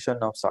definition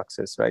of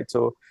success, right?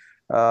 So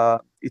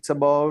it's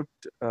about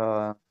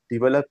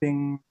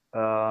developing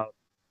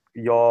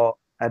your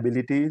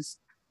abilities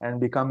and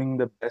becoming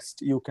the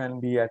best you can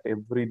be at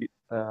every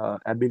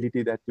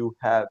ability that you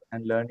have,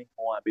 and learning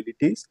more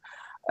abilities.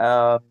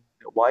 Um,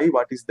 why?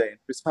 What is the end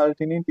result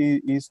in it?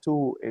 Is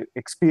to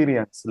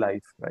experience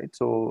life, right?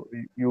 So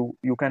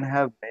you can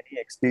have many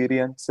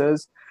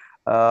experiences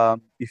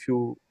if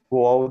you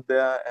go out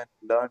there and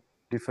learn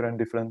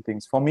different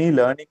things. For me,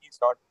 learning is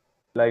not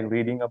like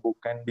reading a book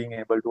and being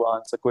able to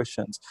answer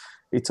questions.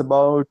 It's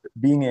about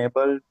being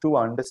able to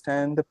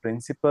understand the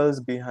principles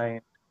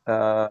behind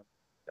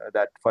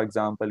that. For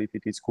example, if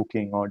it is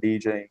cooking or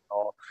DJing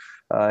or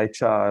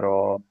HR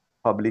or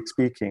public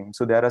speaking.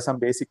 So there are some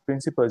basic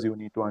principles you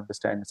need to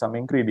understand, some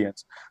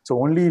ingredients.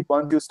 So only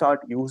once you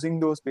start using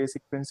those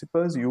basic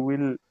principles, you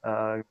will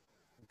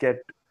get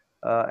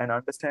an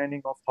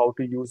understanding of how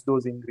to use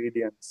those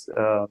ingredients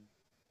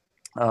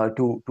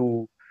to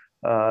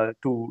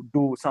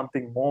do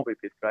something more with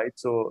it, right?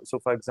 So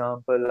for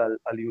example,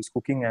 I'll use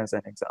cooking as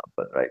an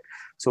example, right?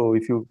 So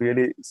if you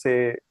really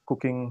say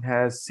cooking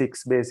has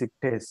 6 basic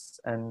tastes,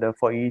 and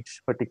for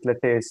each particular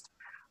taste,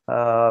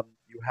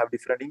 you have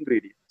different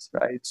ingredients,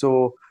 right?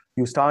 So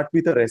you start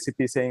with a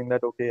recipe saying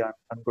that, okay,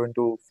 I'm going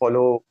to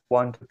follow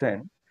 1 to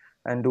 10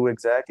 and do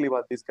exactly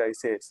what this guy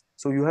says.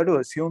 So you have to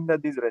assume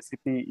that this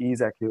recipe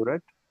is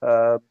accurate.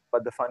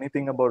 But the funny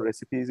thing about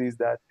recipes is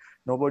that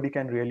nobody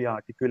can really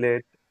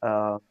articulate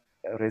a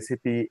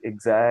recipe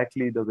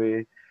exactly the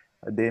way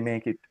they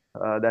make it.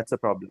 That's a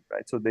problem,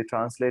 right? So they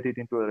translate it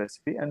into a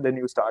recipe and then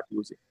you start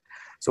using it.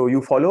 So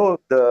you follow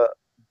the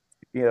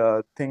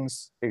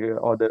things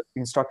or the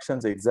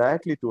instructions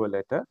exactly to a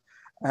letter,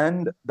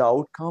 and the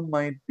outcome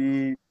might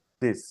be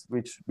this,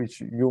 which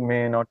you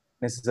may not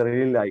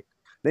necessarily like.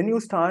 Then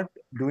you start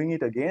doing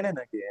it again and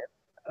again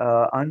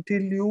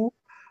until you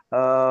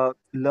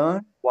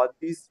learn what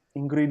these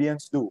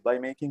ingredients do by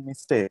making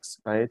mistakes,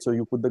 right? So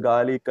you put the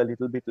garlic a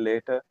little bit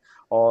later,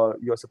 or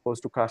you're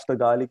supposed to crush the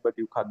garlic, but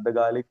you cut the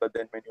garlic, but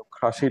then when you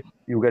crush it,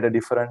 you get a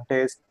different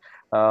taste.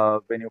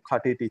 When you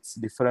cut it, it's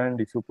different.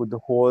 If you put the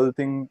whole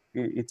thing,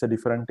 it's a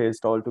different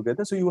taste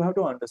altogether. So you have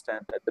to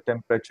understand that the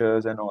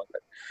temperatures and all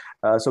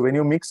that. So when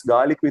you mix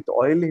garlic with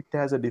oil, it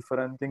has a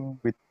different thing.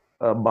 With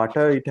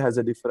butter, it has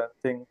a different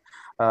thing.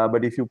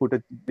 But if you put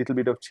a little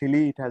bit of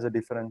chili, it has a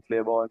different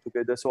flavor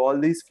altogether. So all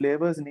these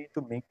flavors need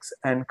to mix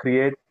and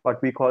create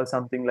what we call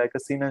something like a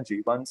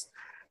synergy. Once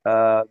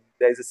there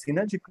is a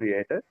synergy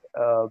created,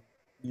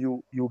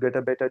 you get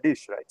a better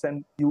dish, right?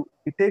 And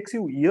it takes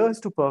you years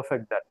to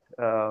perfect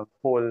that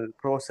whole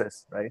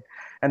process, right?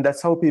 And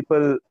that's how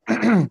people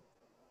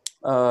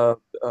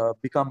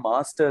become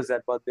masters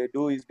at what they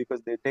do, is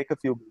because they take a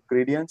few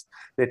ingredients,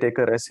 they take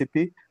a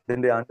recipe,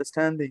 then they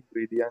understand the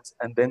ingredients,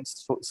 and then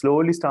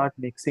slowly start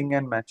mixing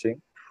and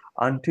matching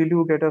until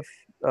you get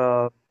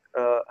uh,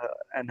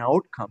 an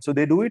outcome. So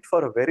they do it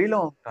for a very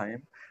long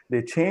time.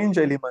 They change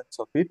elements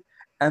of it,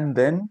 and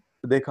then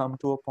they come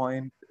to a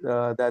point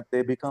that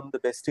they become the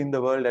best in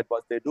the world at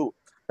what they do.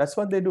 That's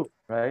what they do,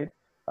 right?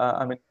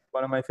 I mean,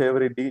 one of my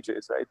favorite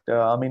DJs, right?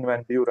 Amin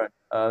Van Buren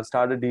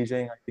started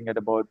DJing, I think,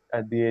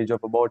 at the age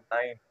of about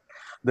 9.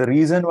 The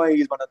reason why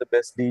he's one of the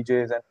best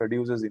DJs and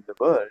producers in the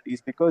world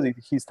is because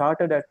he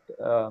started at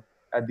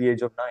the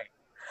age of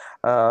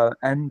 9,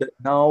 and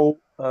now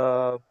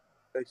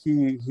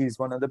he's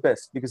one of the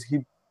best because he.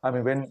 I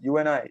mean, when you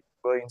and I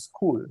were in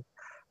school,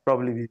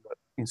 probably we were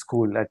in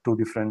school at two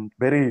different,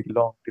 very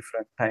long,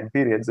 different time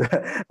periods.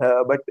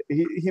 But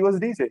he was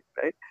DJing,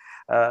 right?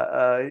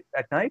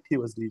 At night he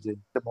was DJing.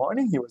 In the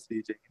morning he was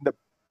DJing. In the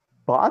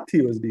bath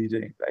he was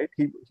DJing, right?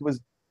 He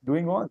was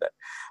doing all that,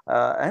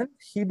 and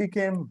he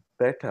became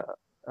better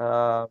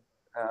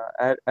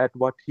at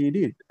what he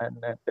did. And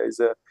there's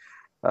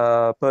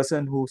a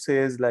person who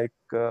says like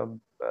the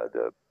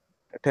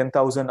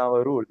 10,000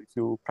 hour rule. If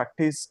you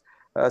practice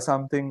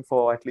something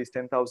for at least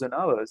 10,000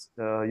 hours,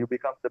 you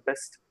become the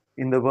best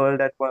in the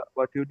world at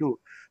what you do.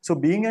 So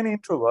being an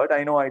introvert,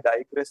 I know I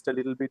digressed a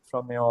little bit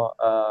from your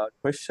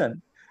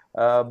question,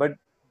 but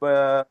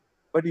uh,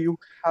 but you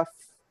have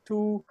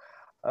to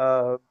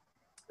uh,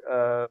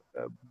 uh,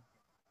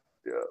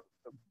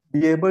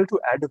 be able to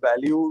add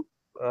value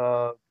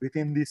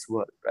within this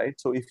world, right?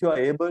 So if you are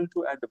able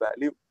to add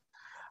value,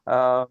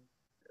 uh,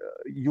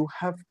 you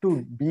have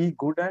to be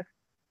good at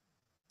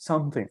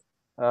something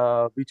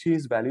which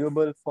is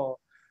valuable for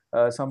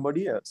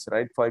somebody else,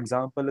 right? For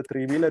example, a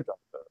three-wheeler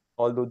driver,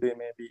 although they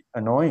may be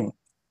annoying,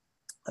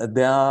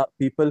 there are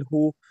people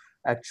who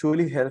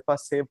actually help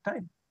us save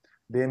time.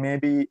 They may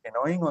be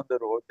annoying on the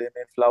road, they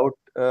may flout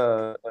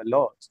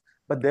laws,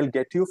 but they'll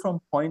get you from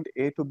point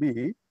A to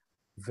B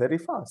very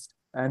fast.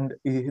 And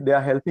they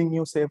are helping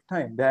you save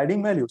time. They're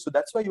adding value. So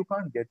that's why you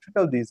can't get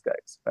rid of these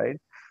guys, right?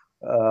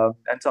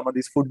 And some of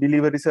these food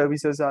delivery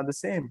services are the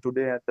same.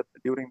 Today,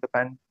 during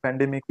the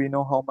pandemic, we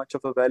know how much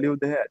of a value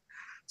they had.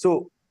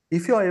 So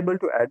if you are able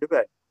to add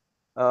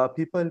value,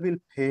 people will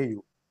pay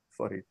you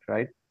for it,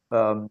 right?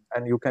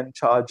 And you can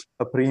charge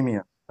a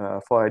premium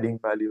for adding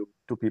value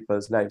to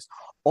people's lives.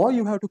 Or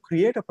you have to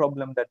create a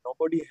problem that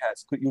nobody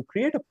has. You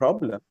create a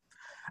problem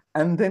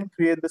and then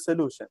create the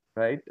solution,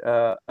 right?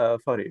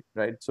 For it,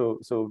 right? So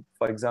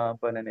for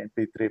example, an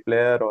MP3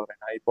 player or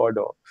an iPod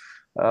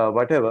or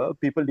whatever,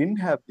 people didn't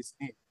have this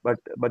need,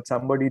 but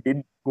somebody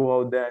did go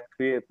out there and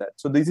create that.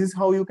 So this is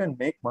how you can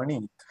make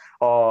money,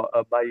 or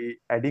by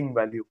adding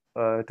value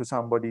to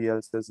somebody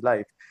else's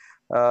life.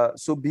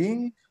 So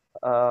being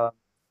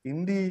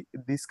in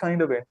this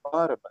kind of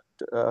environment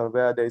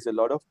where there is a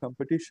lot of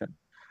competition,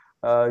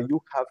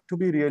 you have to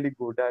be really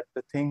good at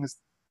the things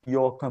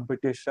your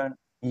competition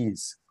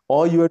is,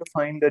 or you have to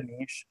find a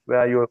niche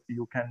where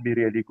you can be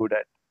really good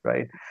at,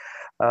 right?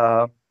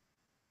 Um,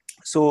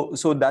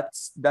 so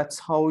that's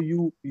how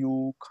you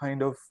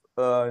kind of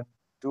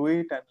do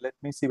it. And let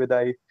me see whether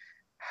I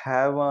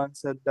have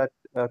answered that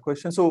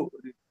question. So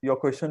your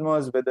question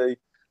was whether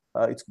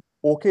it's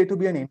okay to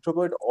be an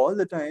introvert all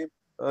the time.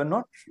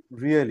 Not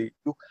really.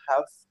 You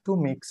have to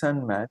mix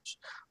and match.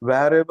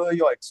 Wherever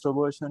your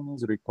extroversion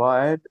is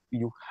required,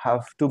 you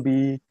have to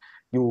be,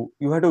 you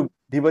have to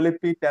develop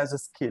it as a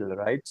skill,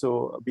 right?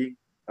 So being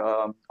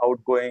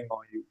outgoing, or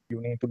you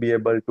need to be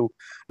able to,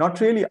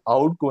 not really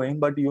outgoing,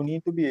 but you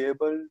need to be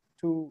able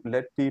to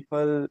let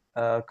people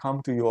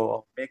come to you,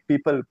 or make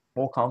people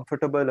more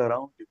comfortable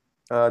around you.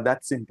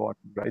 That's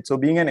important, right? So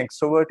being an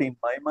extrovert, in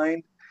my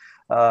mind,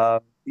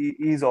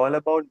 is all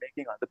about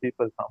making other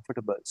people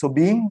comfortable. So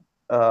being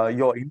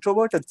your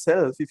introverted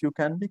self, if you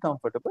can be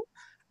comfortable,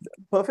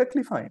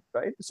 perfectly fine,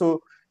 right?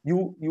 So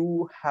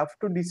you have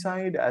to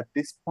decide at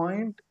this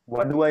point,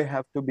 what do I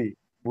have to be?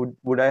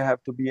 Would I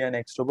have to be an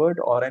extrovert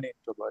or an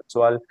introvert?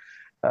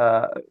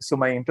 So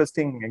my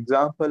interesting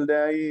example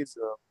there is,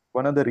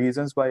 one of the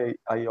reasons why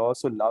I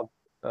also love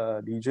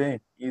DJing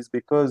is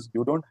because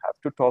you don't have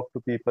to talk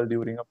to people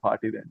during a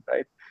party then,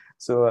 right?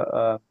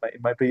 So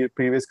my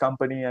previous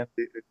company and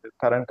the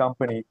current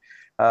company,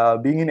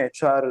 being in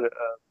HR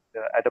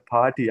at a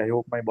party, I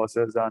hope my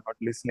bosses are not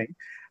listening,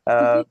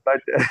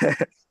 but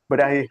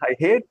but I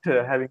hate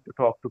having to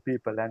talk to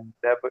people, and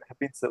there have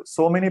been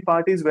so many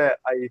parties where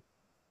I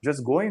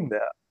just go in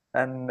there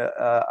and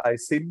I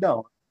sit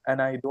down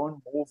and I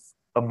don't move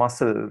a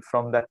muscle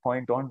from that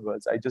point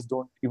onwards. I just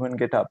don't even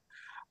get up,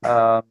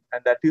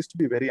 and that used to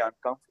be very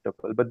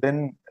uncomfortable. But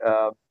then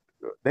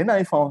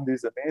I found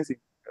this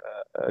amazing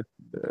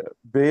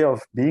way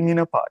of being in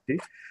a party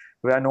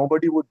where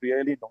nobody would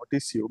really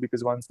notice you,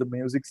 because once the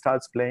music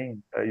starts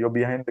playing, you're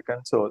behind the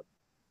console,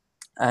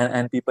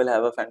 and people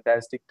have a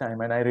fantastic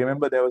time. And I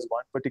remember there was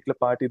one particular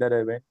party that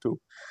I went to,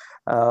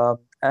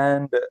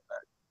 and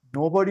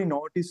nobody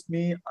noticed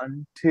me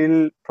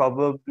until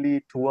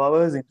probably 2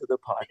 hours into the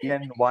party,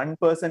 and one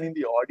person in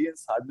the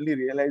audience suddenly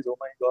realized, oh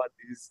my God,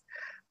 this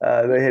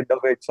the head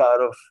of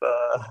HR of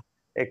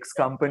X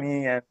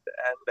company, and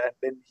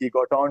then he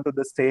got onto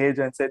the stage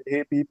and said,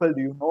 hey people,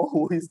 do you know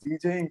who is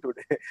DJing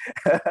today?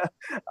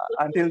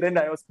 Until then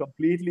I was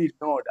completely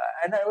ignored,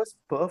 and I was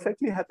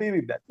perfectly happy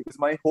with that, because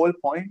my whole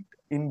point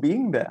in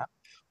being there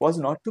was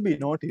not to be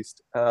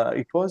noticed.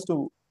 It was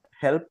to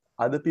help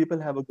other people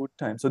have a good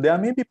time. So there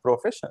may be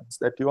professions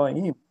that you are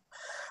in,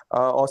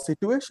 or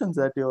situations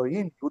that you're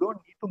in. You don't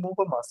need to move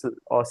a muscle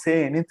or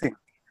say anything,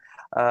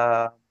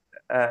 uh,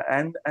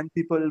 and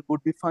people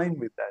would be fine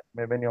with that.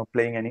 Maybe when you're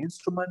playing an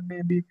instrument,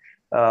 maybe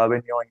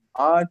when you're in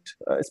art,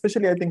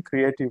 especially I think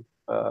creative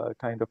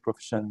kind of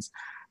professions.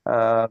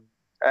 Uh,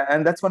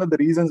 and that's one of the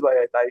reasons why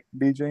I like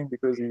DJing,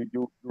 because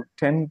you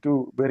tend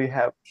to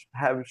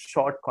have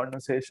short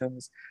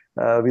conversations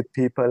with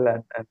people,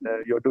 and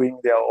you're doing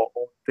their own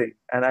thing,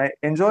 and I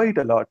enjoy it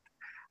a lot.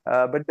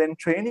 But then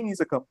training is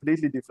a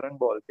completely different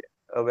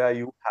ballgame, where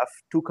you have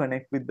to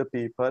connect with the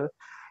people.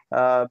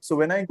 So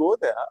when I go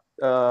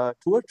there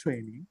to a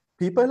training,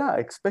 people are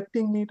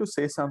expecting me to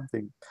say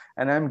something,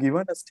 and I'm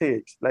given a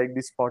stage like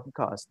this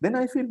podcast. Then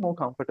I feel more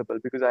comfortable,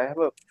 because I have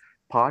a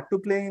part to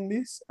play in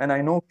this, and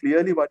I know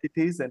clearly what it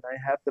is, and I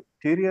have the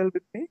material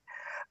with me.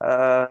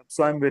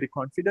 So I'm very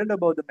confident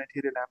about the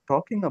material I'm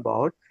talking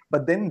about.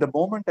 But then the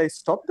moment I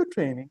stop the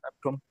training,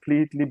 I'm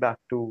completely back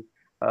to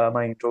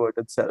my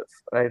introverted self,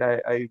 right?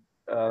 I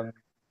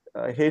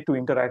hate to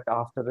interact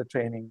after the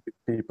training with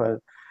people.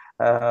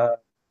 Uh,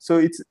 so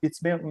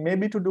it's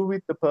maybe to do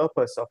with the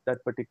purpose of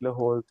that particular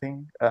whole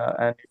thing.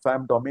 And if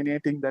I'm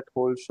dominating that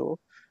whole show,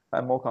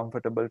 I'm more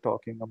comfortable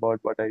talking about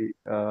what I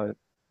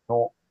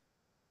know,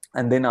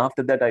 and then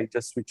after that I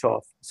just switch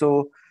off.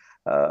 So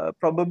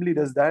probably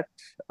does that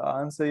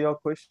answer your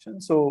question?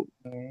 So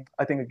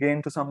I think,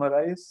 again, to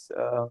summarize,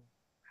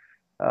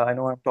 I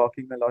know I'm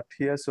talking a lot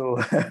here, so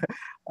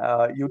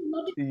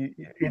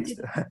it's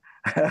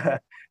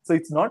so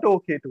it's not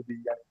okay to be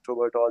an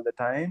introvert all the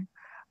time.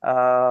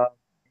 Uh,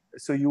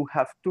 so you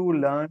have to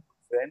learn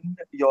when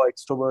your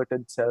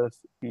extroverted self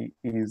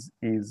is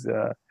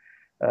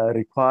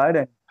required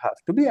and have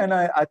to be. And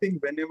I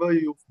think whenever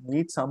you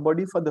meet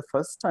somebody for the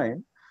first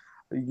time,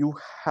 you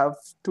have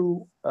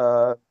to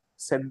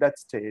set that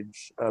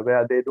stage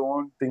where they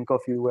don't think of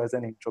you as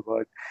an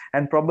introvert,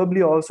 and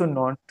probably also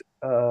not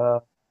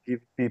give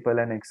people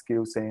an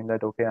excuse saying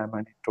that, okay, I'm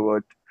an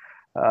introvert.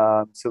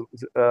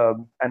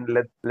 And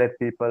let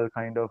people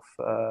kind of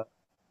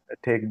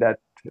take that,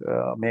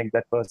 make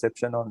that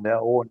perception on their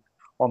own,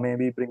 or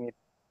maybe bring it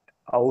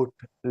out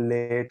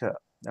later.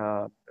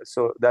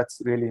 So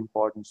that's really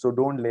important. So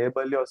don't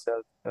label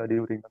yourself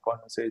during a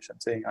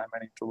conversation saying I'm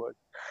an introvert.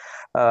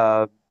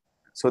 Uh,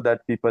 so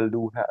that people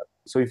do have.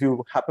 So if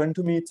you happen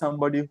to meet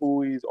somebody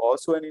who is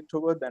also an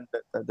introvert, then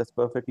that's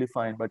perfectly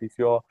fine. But if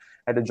you're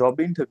at a job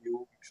interview,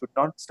 you should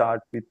not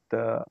start with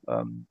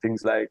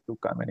things like, look,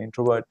 I'm an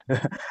introvert,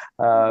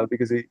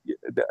 because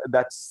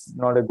that's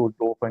not a good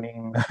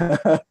opening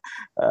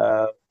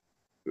uh,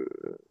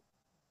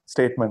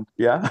 statement.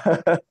 Yeah.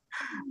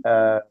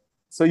 uh,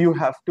 so you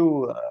have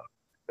to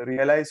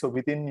realize, so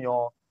within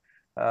your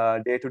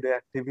day-to-day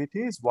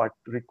activities, what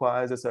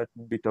requires a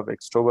certain bit of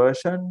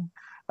extroversion.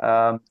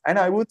 And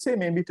I would say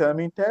maybe term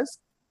it as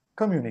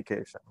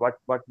communication.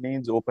 What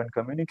needs open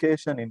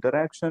communication,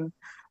 interaction,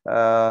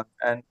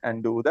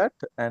 and do that.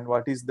 And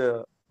what is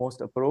the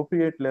most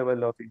appropriate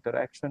level of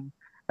interaction,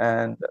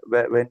 and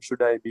when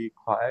should I be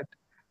quiet?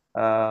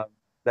 Uh,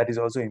 that is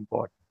also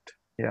important.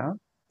 Yeah.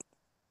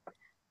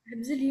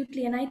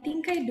 Absolutely. And I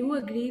think I do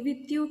agree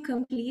with you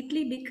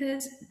completely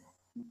because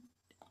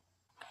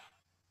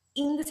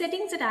in the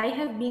settings that I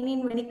have been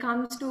in, when it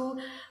comes to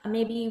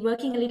maybe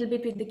working a little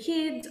bit with the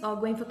kids or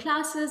going for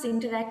classes,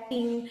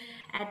 interacting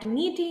at a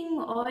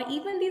meeting, or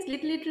even these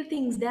little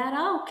things, there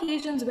are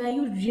occasions where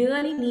you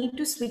really need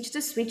to switch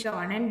the switch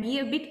on and be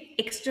a bit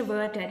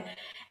extroverted.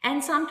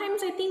 And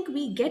sometimes I think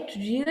we get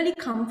really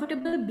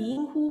comfortable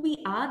being who we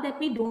are, that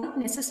we don't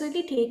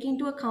necessarily take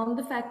into account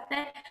the fact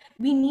that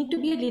we need to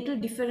be a little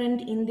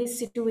different in this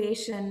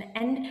situation.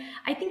 And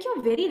I think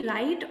you're very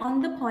right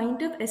on the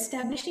point of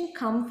establishing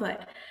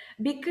comfort,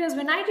 because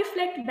when I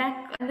reflect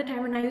back on the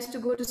time when I used to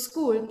go to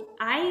school,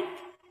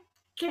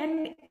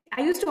 can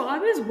I used to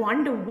always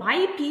wonder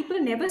why people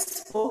never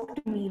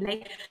spoke to me.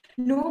 Like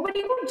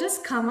nobody would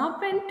just come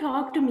up and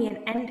talk to me.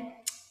 And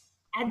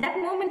at that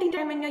moment in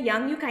time when you're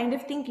young, you kind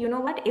of think, you know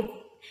what, if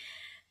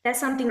there's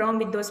something wrong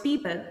with those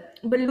people.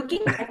 But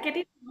looking back at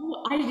it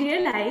now, I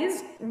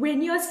realize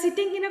when you're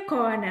sitting in a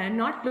corner,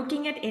 not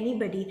looking at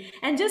anybody,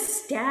 and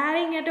just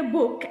staring at a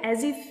book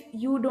as if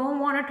you don't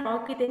want to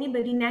talk with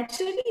anybody,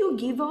 naturally you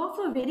give off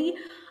a very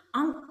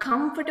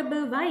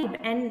uncomfortable vibe.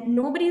 And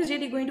nobody is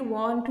really going to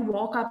want to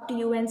walk up to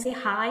you and say,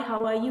 "Hi, how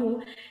are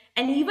you?"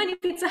 And even if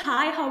it's a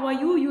 "Hi, how are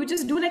you?" you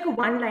just do like a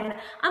one line,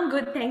 "I'm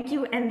good, thank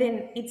you," and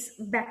then it's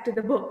back to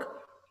the book.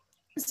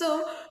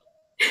 So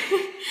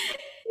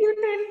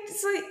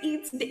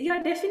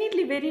you're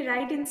definitely very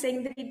right in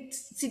saying that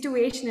it's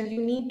situational.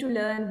 You need to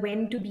learn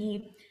when to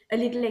be a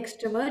little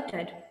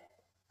extroverted.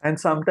 And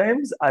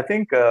sometimes I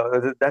think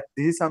that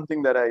this is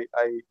something that I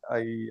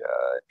need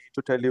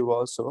to tell you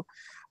also.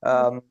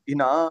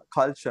 In our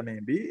culture,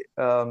 maybe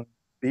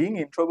being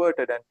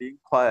introverted and being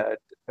quiet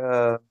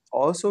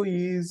also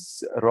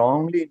is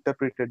wrongly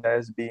interpreted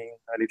as being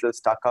a little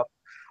stuck up,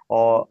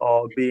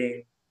 or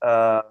being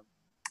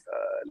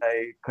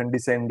like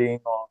condescending,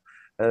 or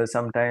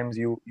sometimes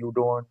you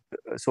don't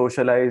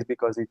socialize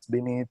because it's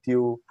beneath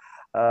you.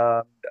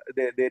 uh,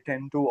 they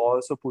tend to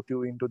also put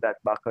you into that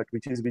bucket,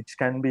 which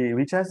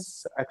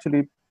has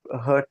actually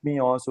hurt me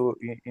also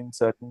in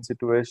certain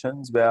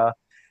situations, where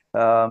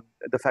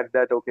the fact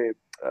that, okay,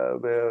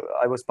 where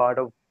I was part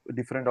of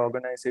different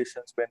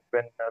organizations,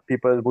 when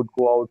people would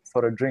go out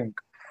for a drink,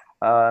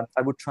 I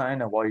would try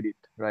and avoid it,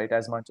 right,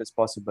 as much as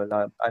possible.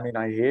 I mean,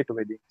 I hate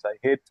weddings, I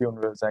hate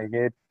funerals,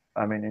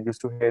 I mean, I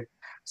used to hate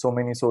so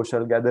many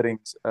social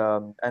gatherings.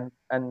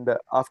 And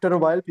after a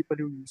while, people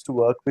who used to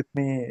work with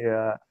me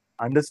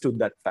understood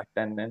that fact,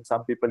 and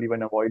some people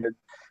even avoided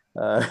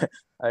uh,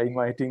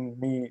 inviting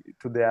me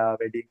to their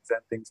weddings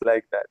and things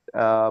like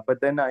that.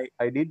 But then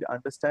I did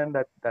understand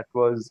that that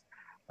was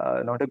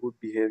not a good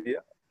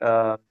behavior,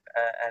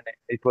 and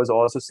it was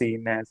also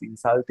seen as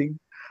insulting,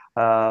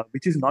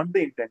 which is not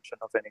the intention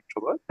of an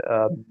introvert,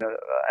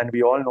 and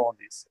we all know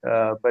this.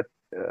 But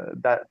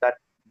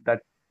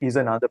that is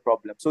another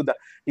problem. So that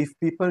if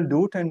people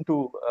do tend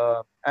to,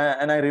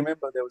 and I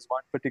remember there was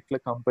one particular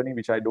company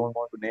which I don't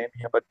want to name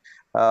here, but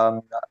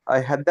I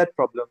had that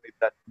problem with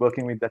that,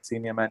 working with that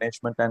senior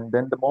management, and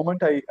then the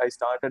moment I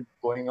started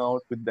going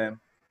out with them,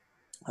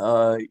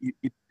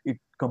 it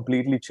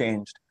completely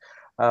changed.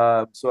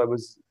 So I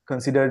was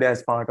considered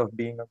as part of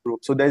being a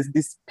group. So there's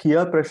this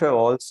peer pressure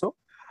also,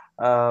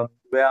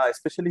 where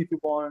especially if you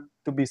want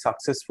to be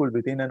successful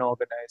within an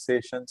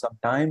organization,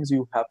 sometimes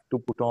you have to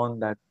put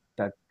on that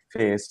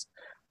face,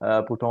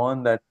 put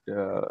on that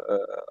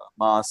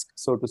mask,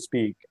 so to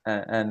speak,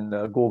 and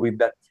go with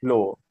that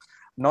flow.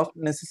 Not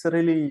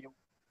necessarily, you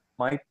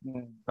might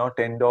not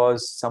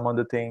endorse some of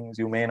the things.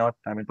 You may not.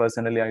 I mean,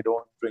 personally, I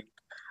don't drink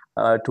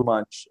too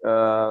much,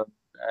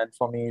 and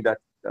for me, that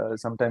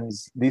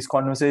sometimes these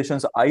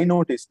conversations, I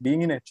noticed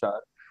being in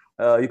HR,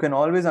 you can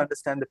always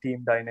understand the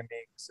team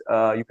dynamics.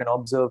 You can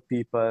observe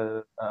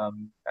people,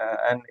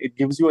 and it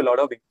gives you a lot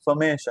of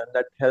information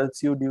that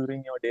helps you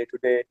during your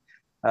day-to-day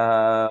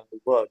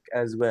work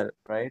as well,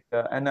 right?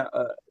 And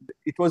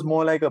it was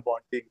more like a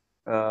bonding,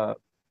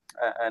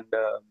 and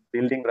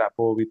building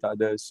rapport with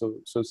others.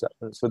 So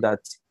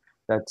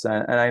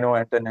and I know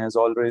Anton has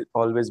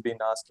always been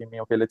asking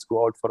me, okay, let's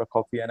go out for a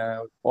coffee, and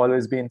I've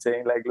always been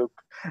saying like, look,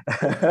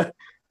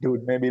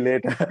 dude, maybe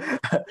later.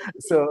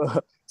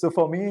 so So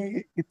for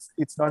me,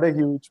 it's not a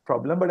huge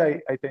problem, but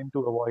I tend to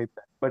avoid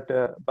that.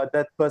 But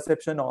that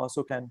perception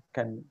also can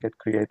get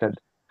created.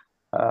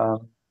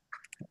 Um,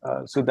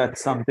 so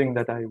that's something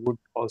that I would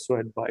also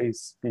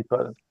advise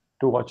people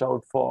to watch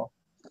out for.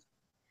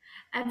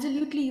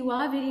 Absolutely, you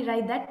are very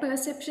right. That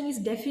perception is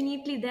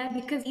definitely there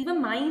because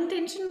even my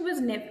intention was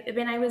never,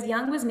 when I was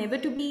young, was never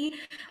to be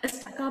a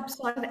stuck up,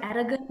 sort of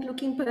arrogant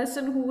looking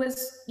person who was,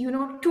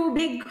 too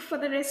big for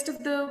the rest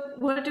of the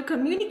world to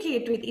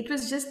communicate with. It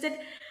was just that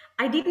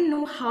I didn't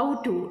know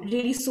how to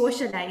really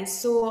socialize.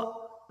 So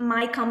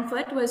my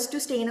comfort was to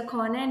stay in a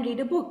corner and read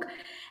a book.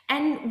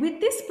 And with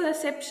this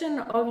perception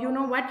of,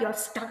 you're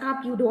stuck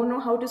up, you don't know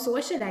how to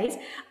socialize,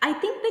 I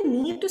think the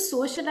need to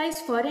socialize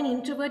for an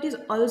introvert is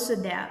also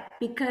there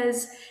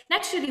because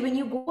naturally, when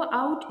you go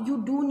out,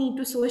 you do need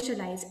to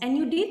socialize. And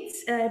you did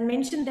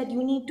mention that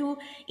you need to,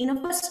 in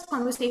a first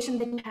conversation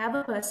that you have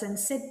a person,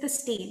 set the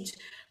stage.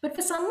 But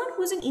for someone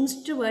who's an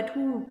introvert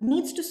who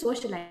needs to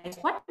socialize,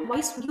 what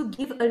advice would you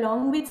give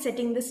along with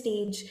setting the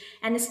stage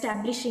and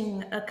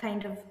establishing a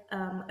kind of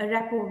a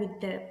rapport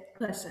with the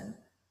person?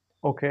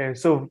 Okay,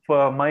 so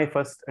for my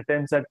first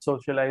attempts at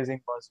socializing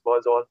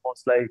was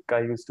almost like I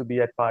used to be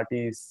at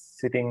parties,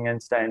 sitting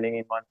and standing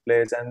in one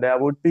place, and there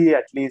would be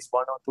at least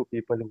one or two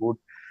people who would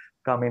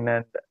come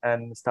in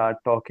and start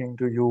talking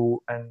to you,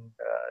 and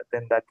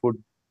then that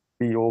would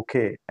be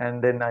okay.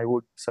 And then I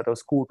would sort of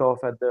scoot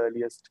off at the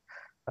earliest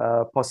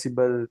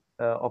possible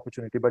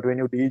opportunity. But when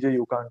you DJ,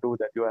 you can't do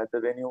that. You're at the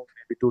venue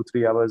maybe 2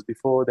 3 hours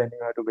before, then you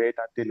have to wait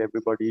until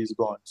everybody is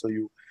gone. So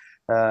you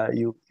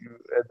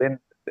then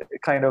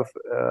kind of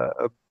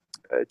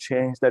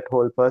change that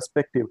whole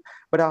perspective.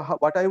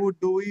 But what I would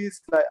do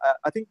is, like,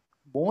 I think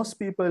most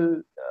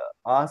people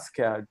are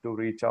scared to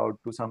reach out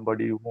to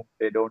somebody whom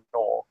they don't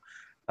know.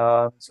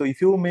 So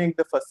if you make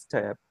the first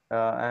step,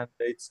 and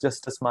it's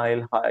just a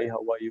smile, hi, how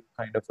are you,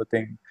 kind of a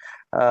thing,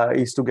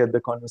 is to get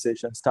the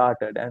conversation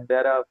started. And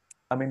there are,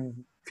 I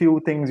mean,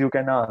 few things you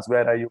can ask: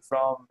 where are you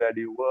from? Where do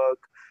you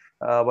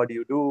work? What do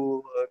you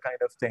do? Kind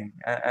of thing.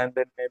 And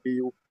then maybe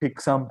you pick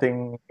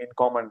something in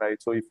common,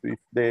 right? So if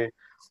they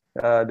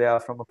are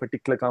from a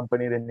particular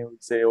company, then you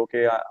would say,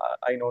 okay,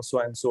 I know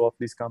so and so of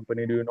this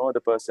company. Do you know the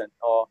person?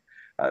 Or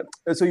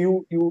so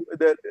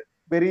the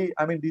very,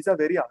 I mean, these are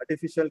very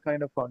artificial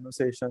kind of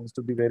conversations,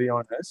 to be very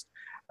honest.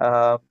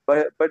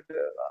 But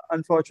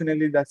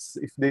unfortunately, that's,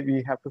 if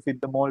we have to fit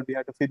the mold, we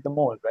have to fit the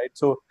mold, right?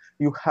 So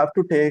you have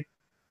to take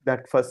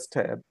that first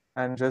step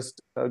and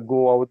just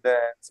go out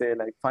there and say,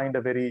 like, find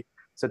a very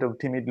sort of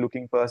timid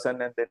looking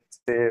person and then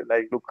say,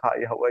 like, look, hi,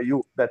 how are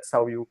you? That's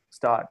how you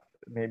start.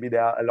 Maybe they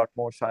are a lot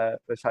more shy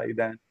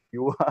than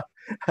you are.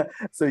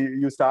 So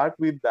you start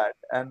with that,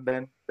 and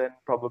then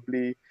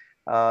probably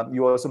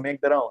you also make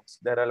the rounds.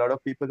 There are a lot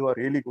of people who are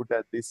really good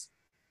at this.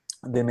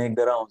 They make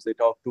the rounds, they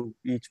talk to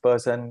each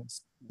person,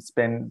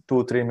 spend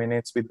 2 3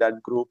 minutes with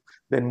that group,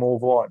 then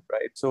move on,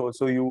 right? So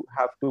you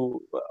have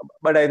to,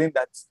 but I think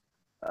that's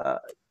uh,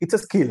 it's a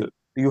skill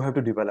you have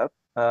to develop.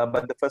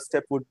 But the first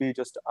step would be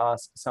just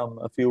ask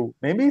a few,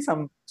 maybe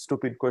some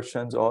stupid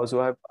questions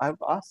also. I've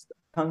asked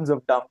tons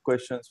of dumb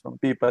questions from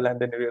people, and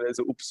then you realize,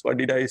 oops, what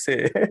did I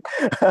say?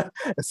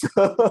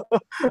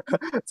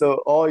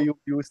 so or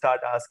you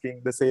start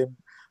asking the same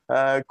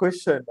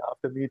question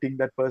after meeting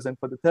that person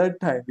for the third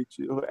time,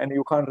 and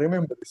you can't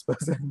remember this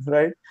person,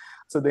 right?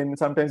 So then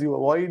sometimes you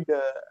avoid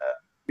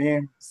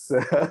names,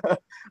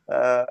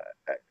 uh,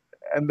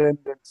 and then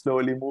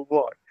slowly move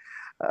on.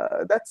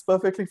 That's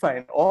perfectly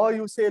fine. Or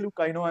you say, look,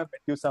 I know I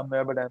met you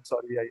somewhere, but I'm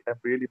sorry, I'm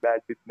really bad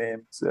with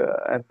names.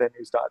 And then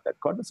you start that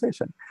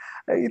conversation.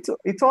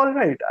 It's all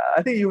right.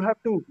 I think you have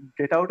to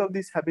get out of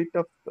this habit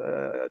of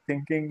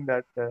thinking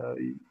that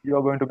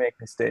you're going to make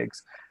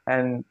mistakes.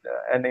 And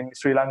in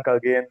Sri Lanka,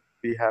 again,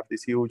 we have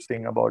this huge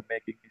thing about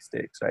making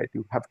mistakes, right?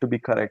 You have to be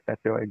correct at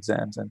your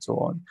exams and so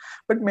on.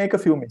 But make a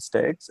few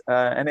mistakes,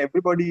 and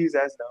everybody is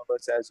as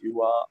nervous as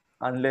you are,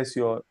 unless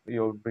you're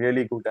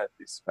really good at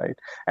this, right?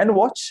 And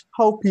watch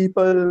how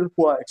people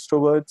who are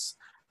extroverts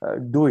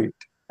do it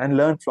and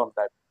learn from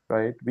that,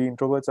 right? We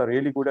introverts are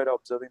really good at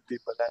observing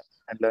people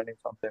and learning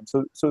from them.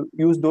 So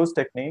use those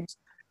techniques,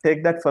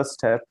 take that first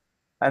step,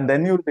 and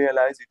then you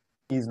realize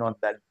it is not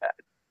that bad,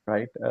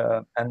 right?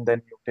 And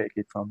then you take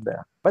it from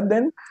there. But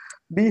then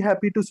be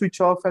happy to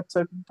switch off at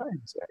certain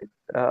times,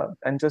 right?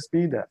 And just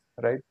be there,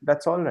 right?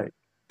 That's all right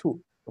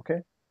too.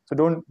 Okay. So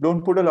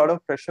don't put a lot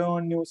of pressure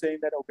on you saying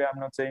that, okay, I'm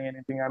not saying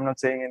anything, I'm not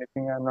saying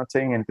anything, I'm not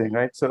saying anything,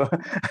 right? So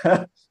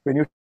when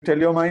you tell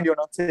your mind you're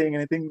not saying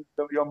anything,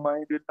 your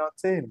mind will not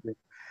say anything.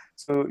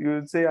 So you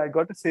will say, I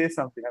got to say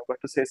something, I've got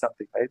to say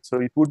something, right?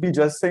 So it would be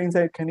just saying,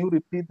 say, can you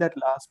repeat that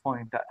last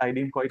point? I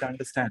didn't quite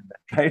understand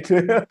that,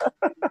 right?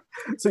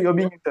 So you're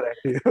being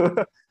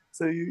interactive.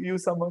 So you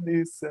use some of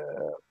these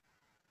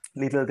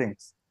little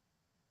things.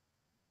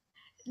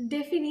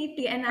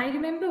 Definitely. And I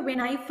remember when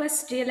I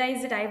first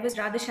realized that I was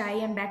rather shy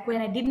and back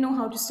when I didn't know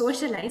how to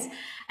socialize,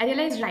 I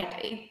realized,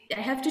 right, I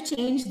have to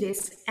change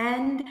this.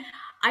 And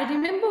I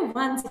remember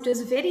once it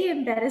was very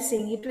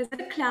embarrassing. It was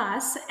at a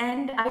class,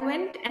 and I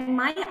went, and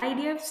my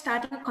idea of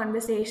starting a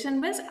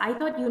conversation was I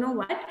thought, you know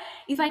what?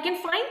 If I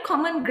can find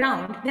common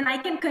ground, then I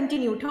can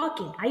continue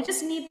talking. I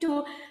just need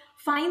to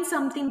find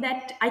something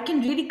that I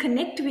can really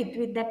connect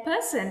with that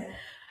person.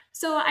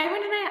 So I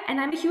went and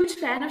I'm a huge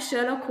fan of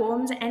Sherlock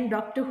Holmes and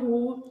Doctor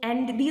Who,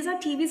 and these are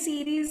TV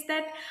series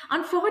that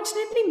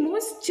unfortunately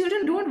most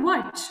children don't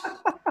watch.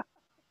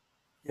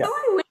 Yeah. So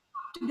I went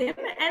up to them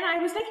and I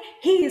was like,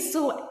 hey,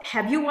 so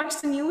have you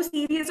watched the new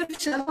series of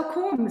Sherlock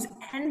Holmes?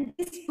 And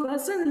this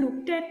person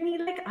looked at me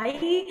like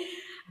I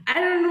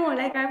don't know,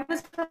 like I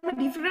was from a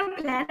different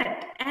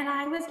planet. And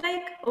I was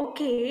like,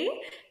 okay,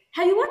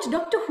 have you watched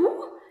Doctor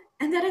Who?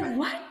 And they're like,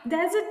 what?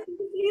 There's a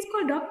series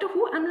called Doctor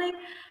Who. I'm like,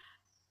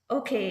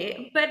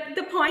 okay, but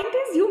the point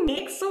is you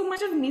make so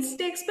much of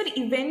mistakes, but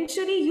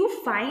eventually you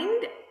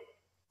find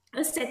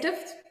a set of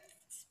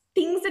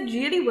things that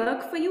really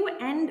work for you,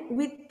 and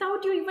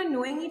without you even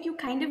knowing it, you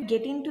kind of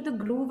get into the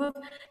groove of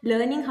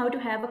learning how to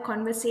have a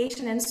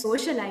conversation and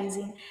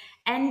socializing.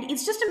 And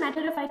it's just a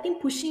matter of, I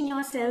think, pushing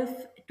yourself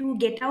to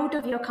get out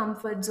of your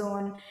comfort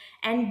zone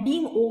and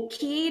being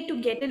okay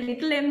to get a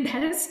little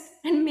embarrassed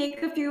and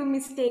make a few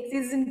mistakes,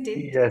 isn't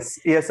it? Yes,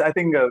 yes. I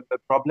think the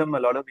problem a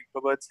lot of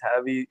introverts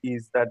have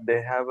is that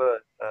they have a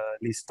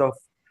list of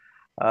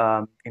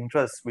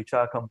interests which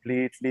are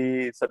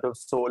completely sort of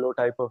solo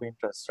type of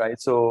interests, right?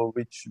 So,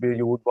 which where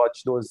you would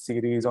watch those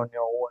series on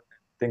your own,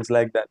 things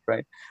like that,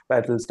 right?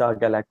 Battlestar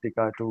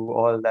Galactica to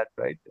all that,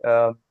 right?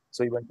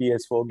 So even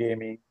PS4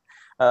 gaming.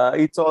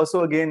 It's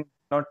also again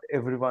not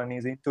everyone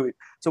is into it.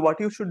 So what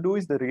you should do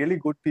is the really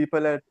good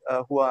people at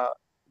who are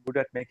good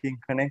at making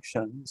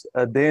connections.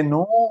 They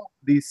know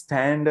the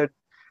standard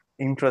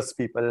interests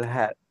people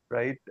have,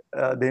 right?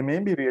 They may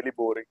be really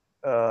boring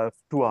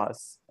to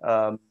us,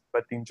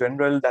 but in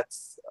general,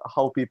 that's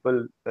how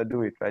people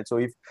do it, right? So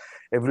if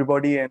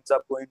everybody ends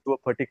up going to a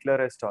particular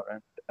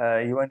restaurant,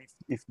 even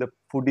if the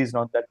food is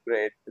not that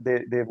great,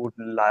 they would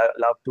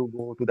love to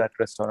go to that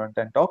restaurant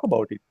and talk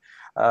about it.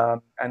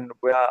 And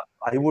where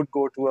I would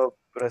go to a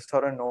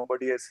restaurant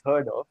nobody has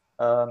heard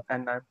of,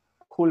 and I'm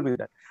cool with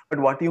that. But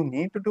what you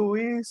need to do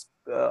is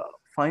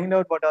find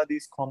out what are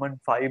these common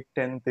 5,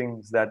 10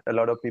 things that a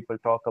lot of people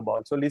talk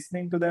about. So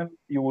listening to them,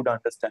 you would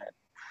understand,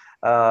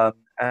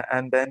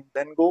 and then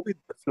go with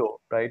the flow,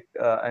 right?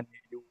 And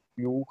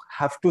you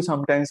have to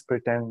sometimes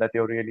pretend that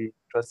you're really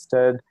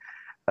interested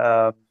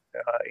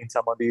in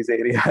some of these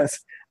areas.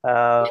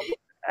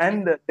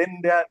 And then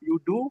there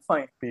you do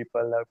find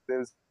people.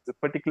 There's a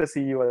particular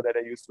CEO that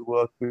I used to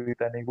work with,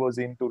 and he was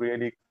into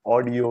really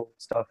audio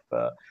stuff,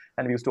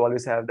 and we used to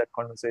always have that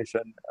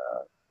conversation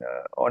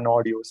on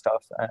audio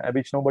stuff,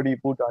 which nobody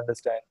would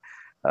understand.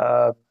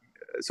 Uh,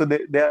 so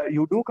there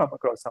you do come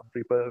across some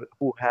people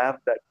who have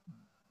that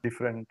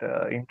different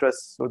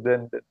interests. So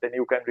then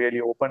you can really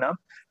open up.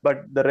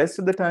 But the rest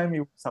of the time,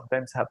 you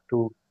sometimes have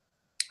to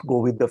go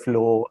with the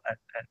flow and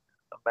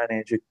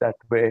manage it that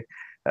way.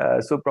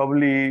 So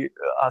probably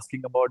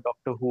asking about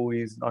Doctor Who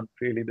is not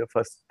really the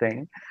first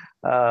thing.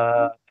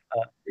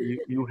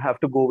 You have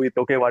to go with,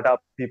 okay, what are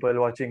people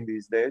watching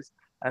these days,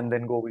 and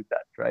then go with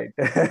that,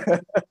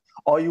 right?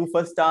 Or you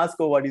first ask,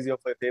 oh, what is your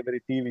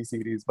favorite TV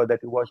series, but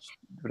that you watch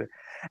today?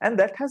 And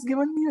that has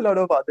given me a lot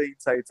of other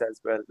insights as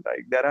well.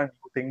 Like there are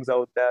new things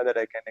out there that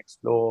I can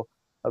explore,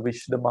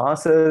 which the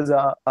masses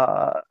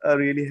are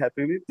really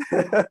happy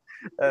with.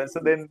 So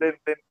then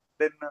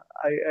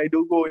I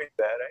do go in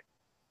there, right?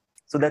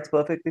 So that's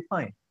perfectly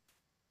fine.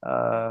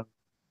 Uh,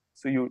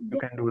 so you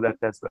can do that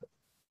as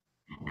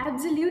well.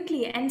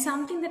 Absolutely. And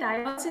something that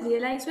I also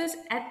realized was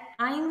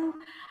I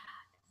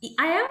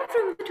am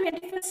from the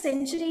 21st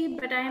century,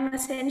 but I am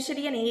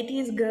essentially an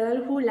 80s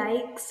girl who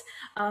likes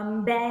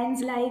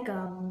bands like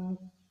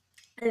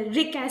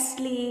Rick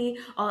Astley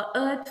or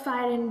Earth,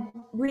 Fire and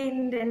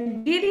Wind,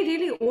 and really,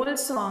 really old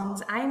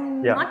songs.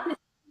 I'm Yeah. not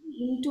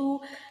necessarily into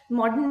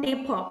modern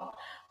day pop,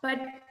 but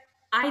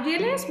I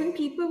realized when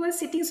people were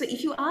sitting, so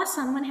if you ask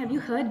someone, have you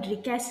heard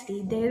Rick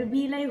Astley? They'll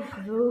be like,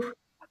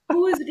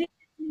 who is Rick?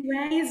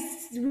 Where is,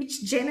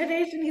 which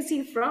generation is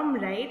he from,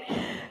 right?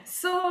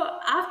 So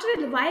after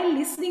a while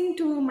listening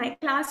to my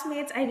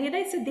classmates, I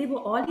realized that they were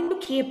all into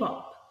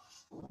K-pop.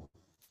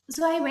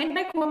 So I went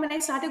back home and I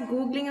started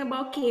Googling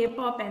about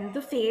K-pop and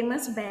the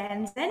famous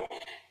bands. And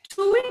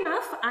true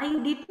enough, I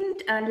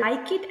didn't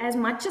like it as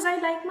much as I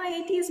like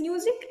my 80s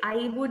music.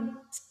 I would,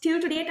 till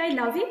to date, I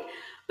love it.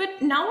 But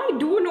now I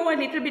do know a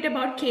little bit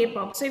about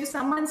K-pop. So if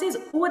someone says,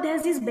 oh,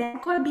 there's this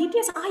band called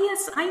BTS, ah,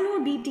 yes, I know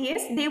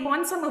BTS. They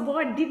won some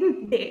award,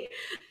 didn't they?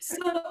 So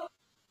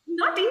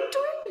not into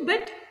it,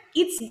 but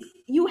it's,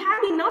 you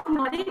have enough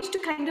knowledge to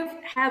kind of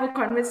have a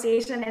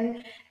conversation,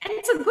 and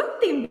it's a good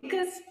thing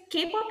because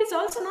K-pop is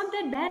also not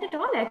that bad at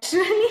all,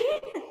 actually.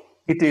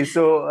 It is.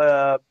 So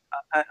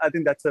I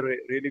think that's a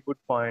really good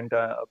point.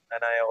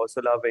 And I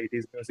also love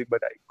 80s music,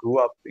 but I grew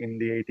up in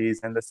the 80s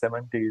and the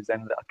 70s.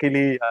 And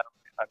luckily,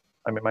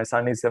 I mean, my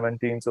son is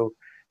 17, so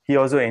he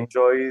also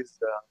enjoys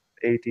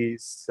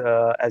 80s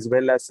as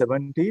well as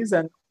 70s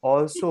and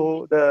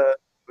also the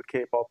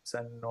K-pops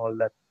and all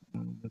that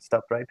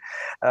stuff, right?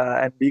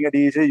 And being a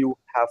DJ, you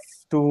have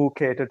to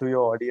cater to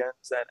your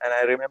audience. And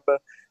I remember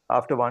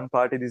after one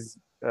party, this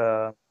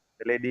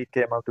lady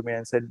came up to me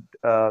and said,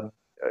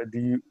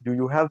 "Do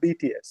you have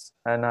BTS?"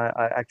 And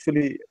I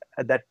actually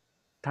at that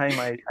time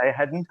I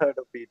hadn't heard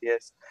of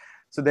BTS.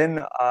 So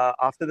then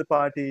after the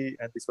party,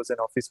 and this was an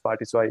office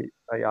party, so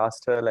I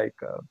asked her like.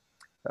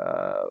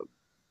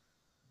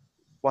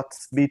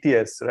 What's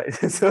BTS, right?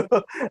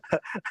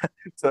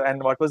 So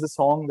and what was the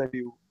song that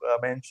you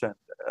mentioned?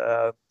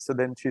 So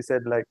then she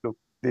said like, look,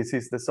 this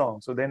is the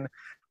song. So then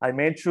I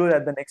made sure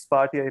at the next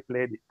party I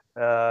played it.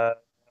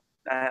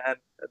 And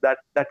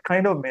that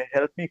kind of may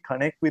help me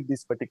connect with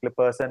this particular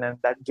person and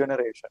that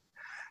generation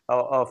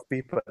of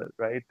people,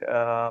 right?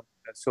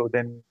 So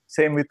then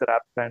same with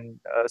rap, and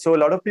so a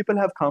lot of people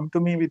have come to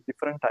me with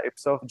different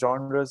types of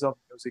genres of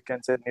music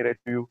and said, Niresh,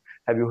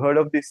 have you heard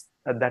of this,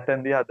 that,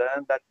 and the other?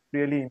 And that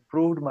really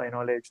improved my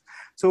knowledge.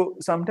 So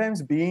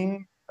sometimes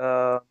being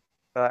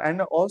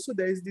and also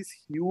there is this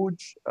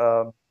huge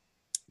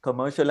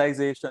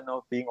commercialization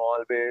of being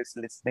always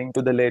listening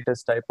to the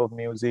latest type of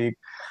music,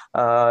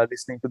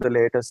 listening to the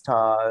latest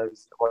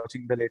stars,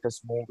 watching the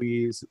latest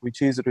movies,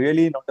 which is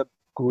really not a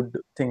good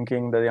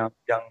thinking the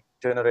young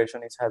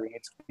generation is having.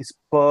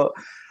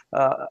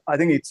 I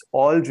think it's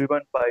all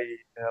driven by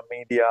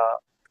media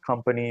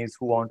companies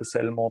who want to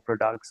sell more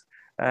products.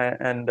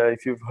 And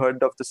if you've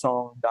heard of the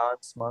song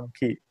Dance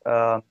Monkey,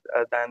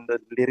 then the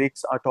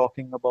lyrics are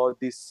talking about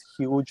this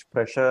huge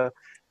pressure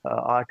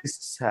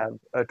artists have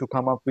to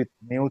come up with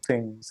new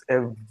things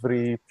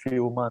every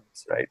few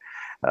months, right?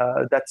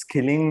 That's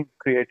killing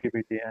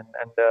creativity,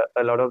 and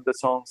a lot of the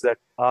songs that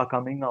are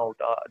coming out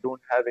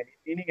don't have any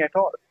meaning at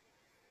all.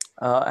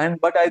 And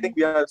but I think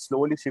we are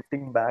slowly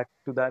shifting back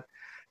to that,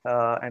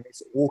 and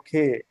it's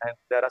okay. And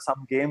there are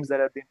some games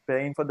that I've been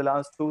playing for the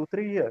last 2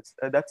 3 years.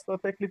 That's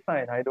perfectly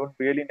fine. I don't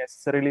really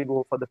necessarily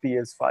go for the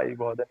PS5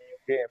 or the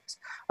new games.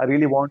 I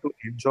really want to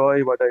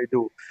enjoy what I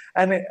do,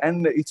 and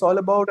it's all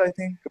about, I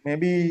think,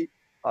 maybe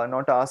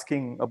not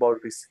asking about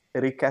this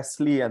Rick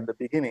Astley at the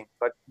beginning,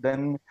 but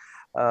then.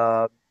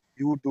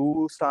 You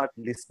do start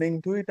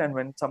listening to it, and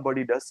when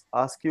somebody does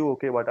ask you,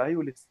 okay, what are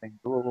you listening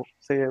to,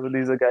 say, well,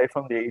 there's a guy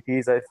from the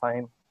 80s I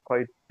find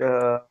quite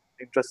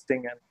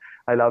interesting and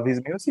I love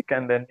his music,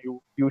 and then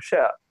you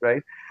share,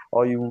 right?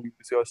 Or you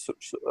use your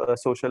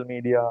social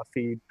media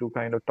feed to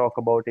kind of talk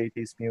about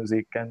 80s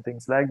music and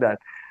things like that.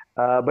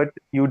 But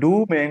you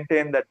do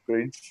maintain that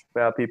bridge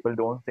where people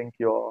don't think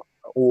you're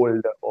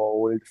old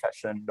or old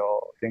fashioned or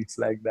things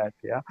like that,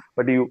 yeah.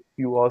 But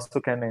you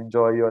also can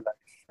enjoy your life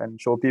and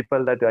show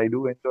people that I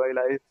do enjoy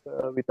life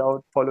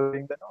without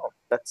following the norm.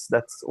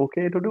 That's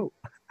okay to do.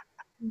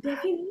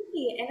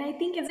 Definitely. And I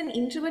think as an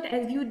introvert,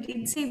 as you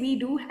did say, we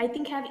do, I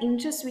think, have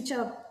interests which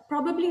are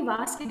probably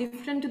vastly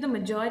different to the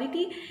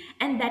majority.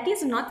 And that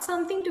is not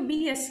something to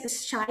be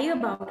shy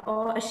about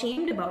or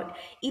ashamed about.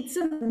 It's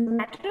a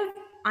matter of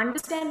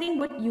understanding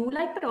what you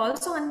like, but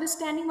also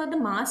understanding what the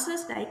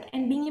masses like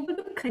and being able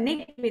to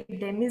connect with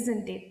them,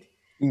 isn't it?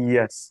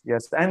 Yes,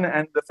 yes, and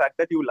the fact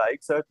that you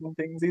like certain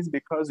things is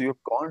because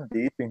you've gone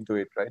deep into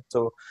it, right?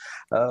 So,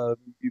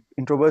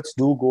 introverts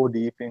do go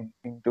deep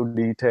into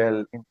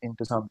detail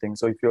into something.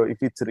 So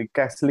if it's Rick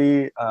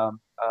Astley,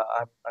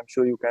 I'm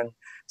sure you can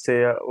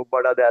say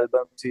what are the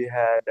albums he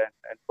had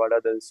and what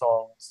are the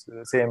songs.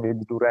 Same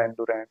with Duran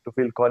Duran to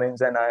Phil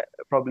Collins, and I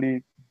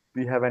probably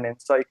we have an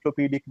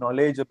encyclopedic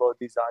knowledge about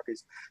these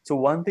artists. So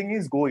one thing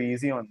is go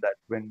easy on that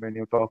when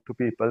you talk to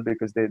people,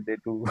 because they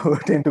do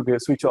tend to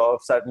switch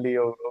off suddenly.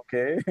 Oh,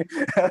 okay,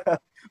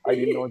 I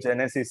didn't know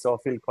Genesis or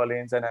Phil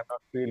Collins, and I'm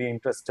not really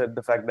interested.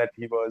 The fact that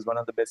he was one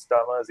of the best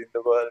drummers in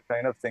the world,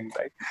 kind of thing,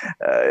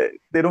 right?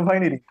 They don't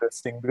find it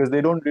interesting because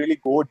they don't really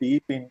go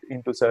deep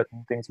into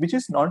certain things, which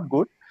is not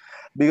good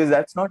because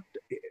that's not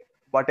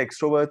what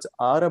extroverts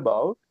are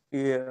about.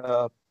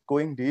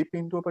 Going deep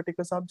into a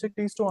particular subject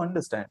is to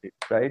understand it,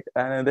 right?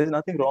 And there's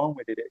nothing wrong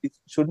with it. It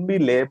shouldn't be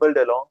labeled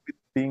along with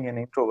being an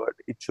introvert.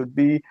 It should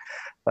be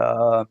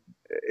uh,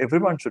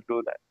 everyone should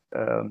do that.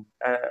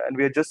 And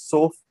we are just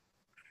so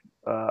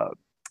uh,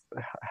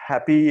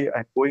 happy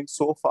and going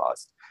so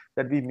fast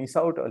that we miss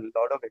out a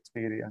lot of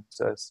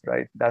experiences,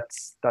 right?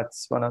 That's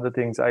one of the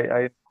things.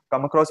 I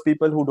come across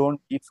people who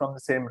don't eat from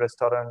the same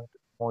restaurant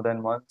more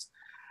than once,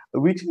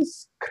 which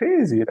is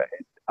crazy,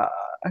 right?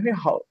 I mean,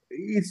 how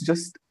it's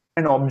just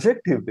an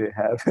objective they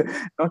have,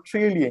 not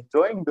really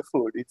enjoying the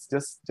food. It's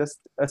just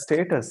a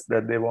status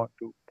that they want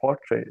to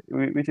portray,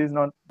 which is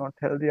not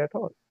healthy at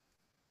all.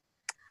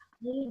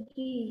 I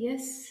agree.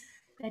 Yes,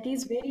 that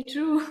is very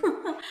true.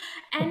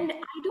 And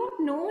I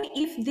don't know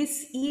if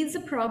this is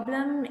a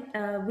problem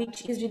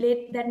which is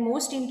related that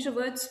most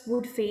introverts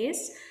would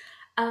face.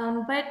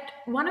 But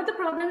one of the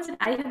problems that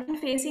I have been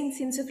facing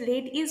since of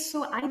late is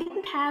so I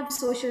didn't have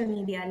social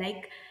media,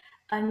 like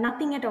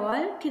nothing at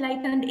all till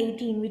I turned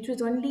 18, which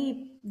was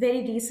only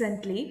very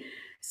recently.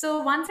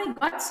 So once I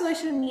got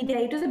social media,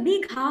 it was a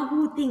big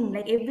ha-hoo thing.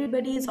 Like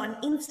everybody is on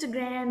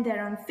Instagram,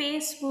 they're on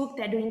Facebook,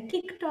 they're doing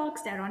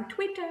TikToks, they're on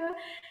Twitter,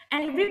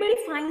 and everybody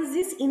finds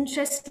this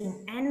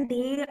interesting and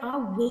they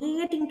are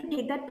waiting to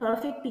take that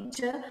perfect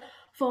picture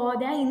for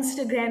their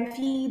Instagram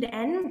feed,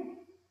 and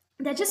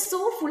they're just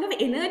so full of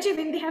energy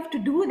when they have to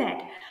do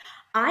that.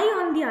 I,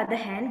 on the other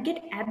hand,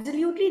 get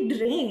absolutely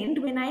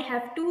drained when I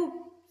have to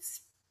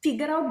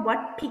figure out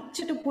what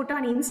picture to put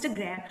on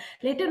Instagram,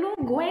 let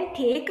alone go and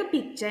take a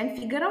picture and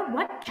figure out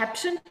what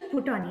caption to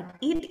put on it.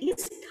 It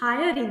is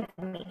tiring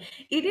for me.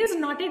 It is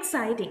not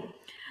exciting.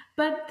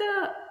 But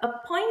the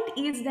point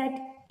is that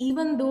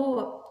even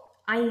though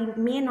I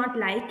may not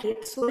like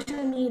it,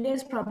 social media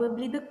is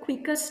probably the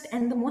quickest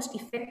and the most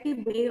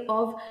effective way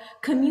of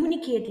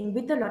communicating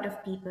with a lot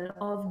of people,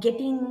 of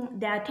getting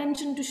their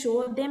attention to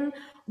show them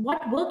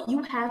what work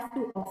you have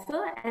to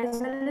offer, as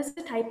well as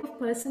the type of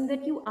person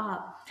that you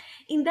are.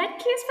 In that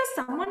case,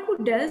 for someone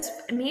who does,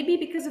 maybe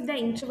because of their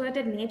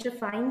introverted nature,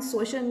 finds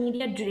social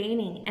media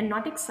draining and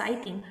not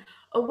exciting,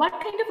 what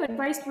kind of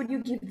advice would you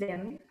give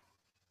them?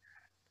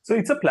 So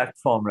it's a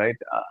platform, right?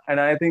 And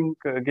I think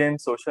again,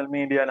 social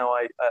media now.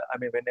 I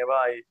mean, whenever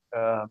I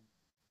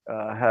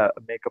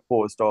make a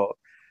post or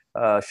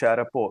share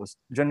a post,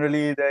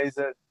 generally there is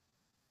a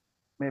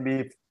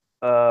maybe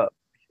uh,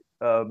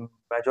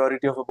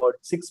 majority of about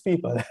six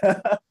people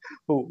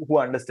who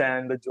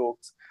understand the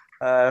jokes,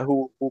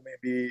 who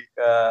maybe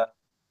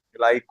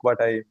like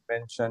what I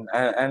mentioned,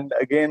 and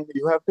again,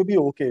 you have to be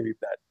okay with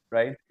that,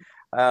 right?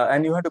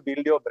 And you have to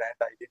build your brand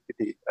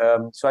identity.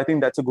 So I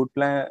think that's a good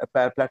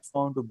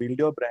platform to build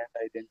your brand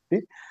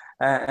identity.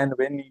 And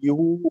when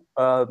you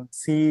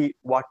see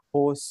what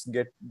posts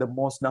get the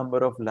most number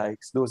of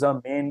likes, those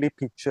are mainly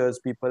pictures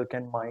people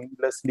can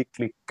mindlessly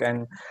click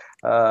and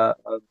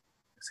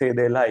say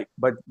they like.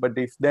 But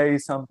if there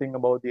is something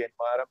about the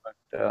environment,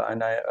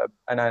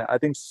 I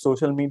think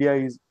social media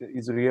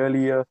is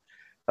really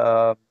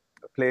a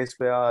place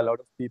where a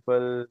lot of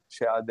people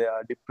share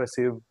their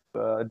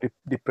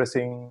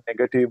depressing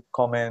negative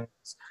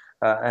comments,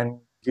 and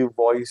give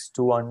voice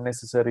to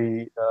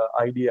unnecessary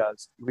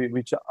ideas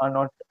which are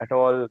not at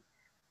all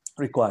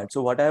required.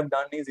 So what I have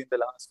done is, in the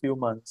last few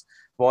months,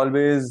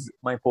 always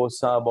my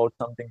posts are about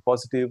something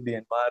positive, the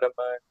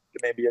environment,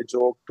 maybe a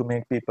joke to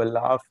make people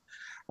laugh,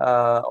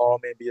 or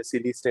maybe a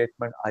silly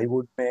statement I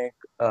would make,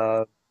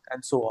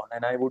 and so on.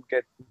 And I would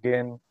get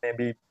again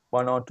maybe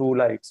one or two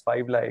likes,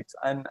 five likes,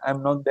 and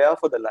I'm not there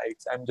for the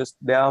likes. I'm just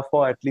there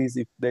for, at least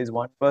if there's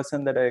one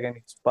person that I can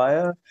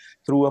inspire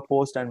through a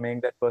post and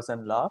make that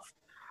person laugh,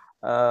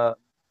 uh,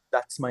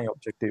 that's my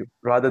objective,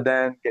 rather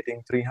than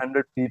getting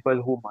 300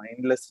 people who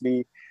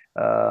mindlessly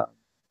uh,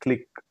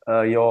 click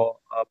your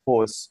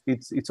posts.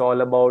 It's all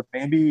about,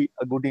 maybe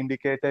a good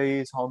indicator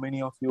is how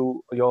many of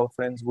your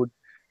friends would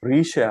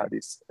reshare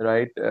this,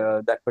 right?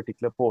 That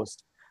particular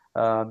post.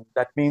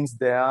 That means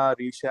they are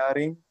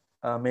resharing,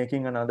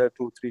 making another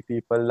two, three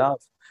people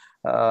laugh.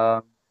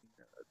 Um,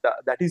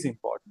 that is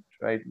important,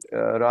 right?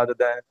 Rather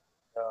than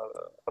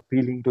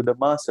appealing to the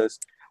masses.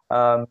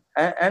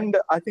 And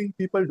I think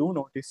people do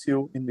notice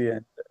you in the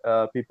end.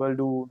 People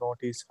do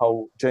notice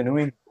how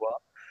genuine you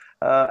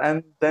are.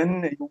 And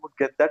then you would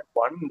get that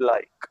one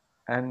like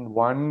and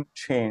one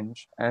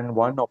change and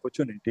one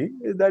opportunity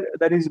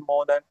that is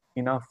more than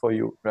enough for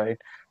you, right?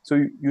 So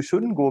you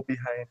shouldn't go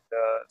behind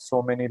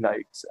so many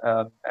likes,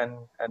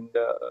 and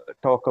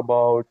talk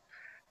about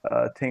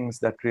things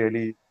that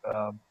really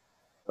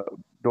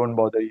don't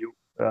bother you.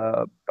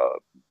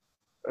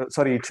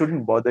 Sorry, it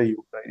shouldn't bother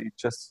you, right? It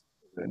just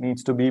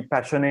needs to be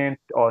passionate,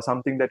 or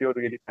something that you're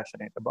really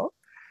passionate about,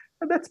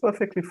 and that's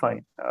perfectly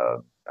fine.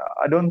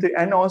 I don't think,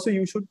 and also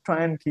you should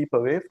try and keep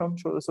away from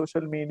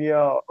social media,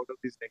 out of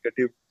these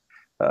negative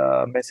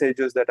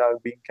messages that are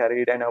being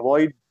carried, and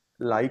avoid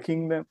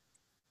liking them,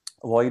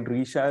 avoid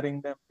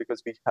resharing them,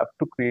 because we have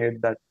to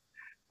create that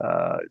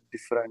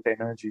different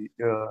energy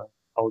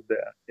out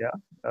there.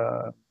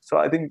 Yeah. So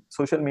I think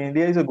social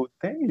media is a good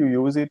thing. You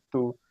use it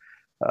to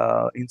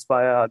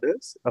inspire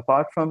others.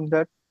 Apart from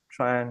that,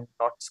 try and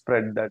not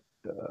spread that,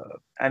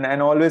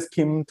 and always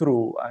skim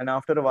through. And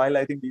after a while,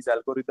 I think these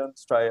algorithms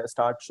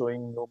start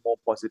showing you more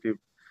positive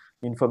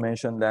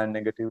information than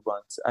negative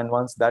ones. And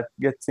once that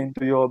gets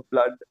into your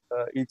blood,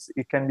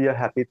 it can be a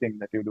happy thing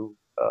that you do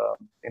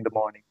in the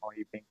morning or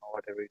evening or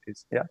whatever it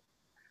is. Yeah,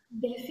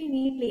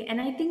 Definitely.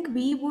 And I think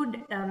we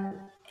would,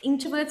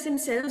 introverts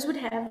themselves would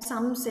have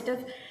some set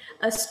of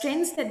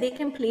strengths that they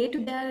can play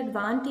to their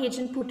advantage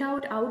and put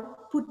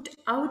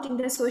out in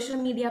their social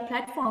media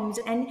platforms.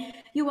 And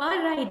you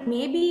are right,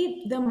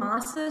 maybe the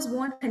masses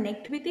won't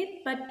connect with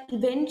it, but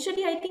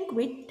eventually I think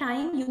with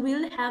time you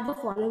will have a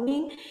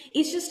following.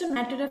 It's just a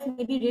matter of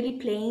maybe really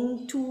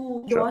playing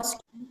to sure, your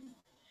strengths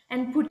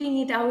and putting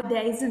it out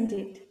there, isn't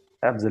it?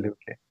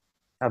 absolutely,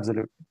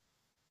 absolutely.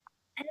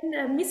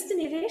 And Mr.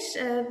 Niresh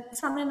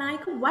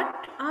Samaranayake,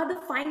 what are the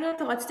final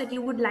thoughts that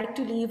you would like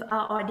to leave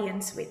our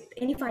audience with?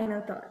 Any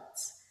final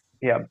thoughts?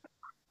 Yeah.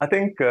 I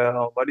think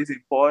what is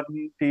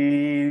important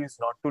is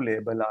not to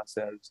label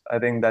ourselves. I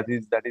think that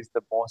is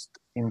the most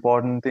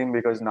important thing,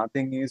 because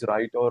nothing is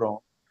right or wrong.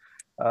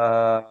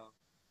 Uh,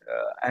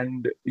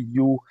 and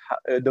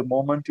the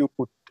moment you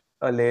put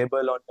a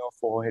label on your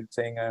forehead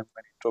saying I'm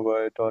an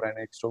introvert or an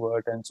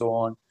extrovert and so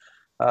on,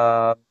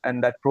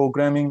 and that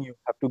programming you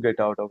have to get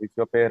out of. If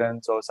your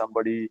parents or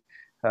somebody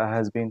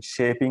has been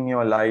shaping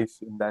your life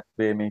in that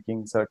way,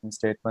 making certain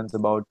statements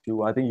about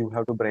you, I think you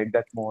have to break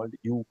that mold.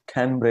 You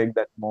can break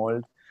that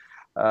mold,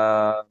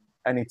 uh,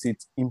 and it's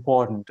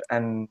important.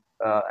 And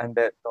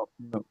that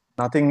no,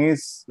 nothing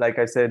is, like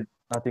I said,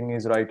 nothing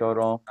is right or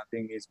wrong.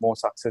 Nothing is more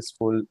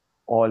successful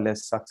or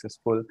less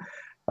successful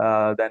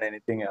than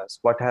anything else.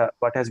 What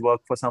has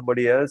worked for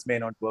somebody else may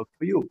not work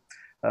for you.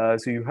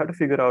 So you have to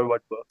figure out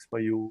what works for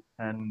you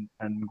and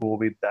go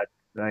with that.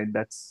 Right,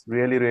 that's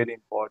really really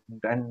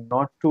important. And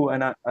not to,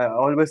 and I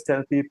always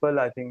tell people,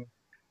 I think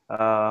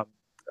uh,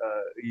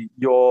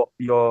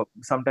 you're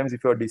sometimes,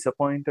 if you're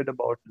disappointed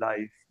about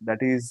life, that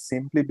is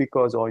simply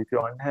because, or if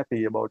you're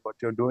unhappy about what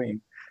you're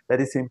doing,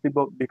 that is simply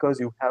because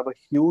you have a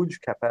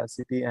huge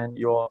capacity and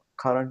you're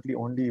currently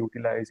only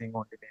utilizing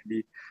only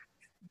maybe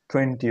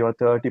 20 or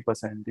 30%.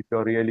 If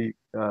you're really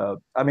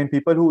I mean,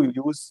 people who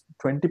use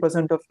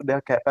 20% of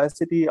their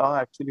capacity are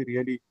actually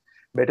really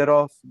better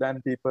off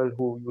than people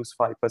who use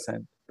 5%,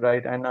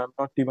 right? And I'm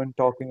not even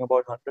talking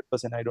about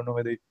 100%. I don't know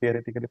whether it's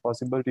theoretically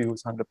possible to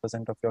use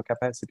 100% of your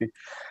capacity,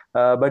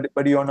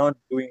 but you're not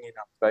doing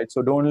enough, right?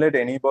 So don't let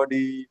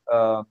anybody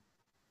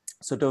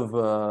sort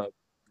of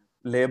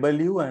label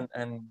you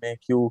and make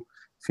you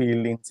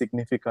feel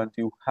insignificant.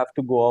 You have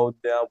to go out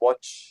there,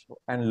 watch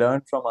and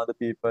learn from other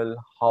people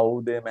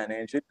how they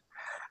manage it,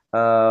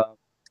 uh,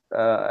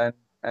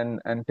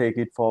 and take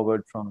it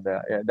forward from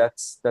there. Yeah,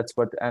 that's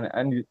what.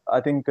 And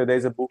I think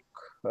there's a book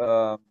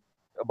uh,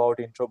 about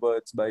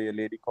introverts by a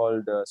lady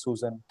called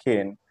Susan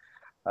Cain.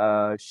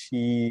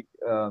 She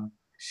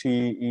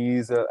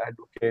is an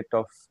advocate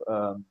of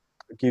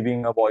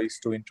giving a voice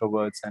to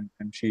introverts, and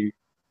she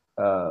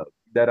uh,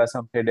 there are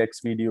some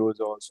TEDx videos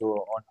also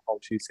on how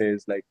she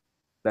says like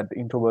that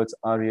introverts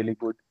are really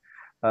good,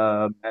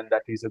 and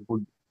that is a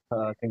good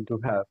thing to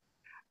have.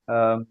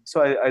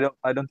 So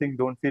I don't think,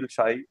 don't feel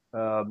shy.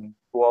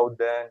 Go out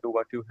there and do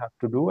what you have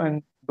to do,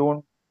 and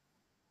don't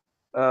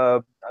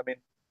I mean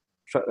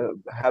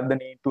have the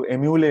need to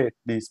emulate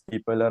these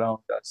people around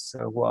us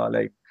who are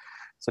like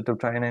sort of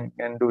trying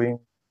and doing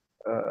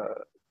uh,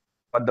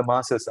 what the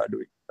masses are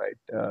doing,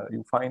 right?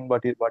 You find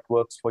what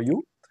works for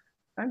you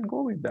and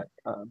go with that.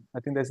 I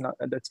think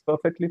that's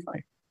perfectly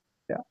fine.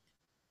 Yeah.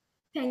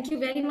 Thank you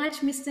very much,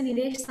 Mr.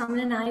 Niresh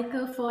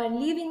Samaranayake, for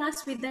leaving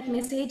us with that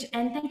message.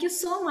 And thank you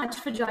so much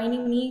for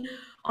joining me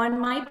on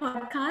my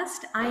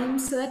podcast. I am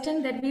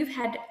certain that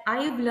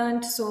I've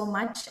learned so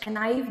much and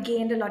I've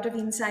gained a lot of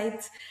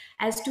insights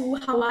as to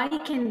how I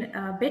can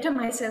better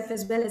myself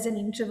as well as an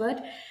introvert.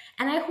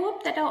 And I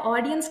hope that our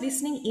audience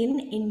listening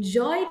in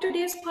enjoy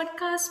today's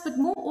podcast. But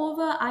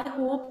moreover, I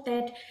hope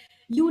that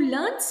you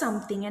learned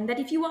something, and that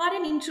if you are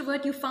an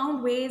introvert, you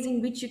found ways in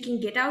which you can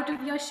get out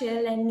of your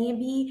shell and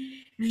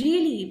maybe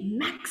really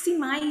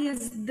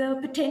maximize the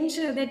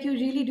potential that you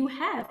really do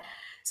have.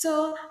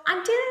 So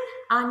until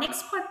our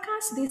next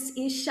podcast, this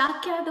is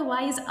Shakya the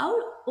Wise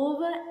Owl,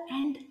 over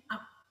and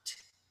out.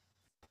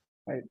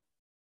 Right.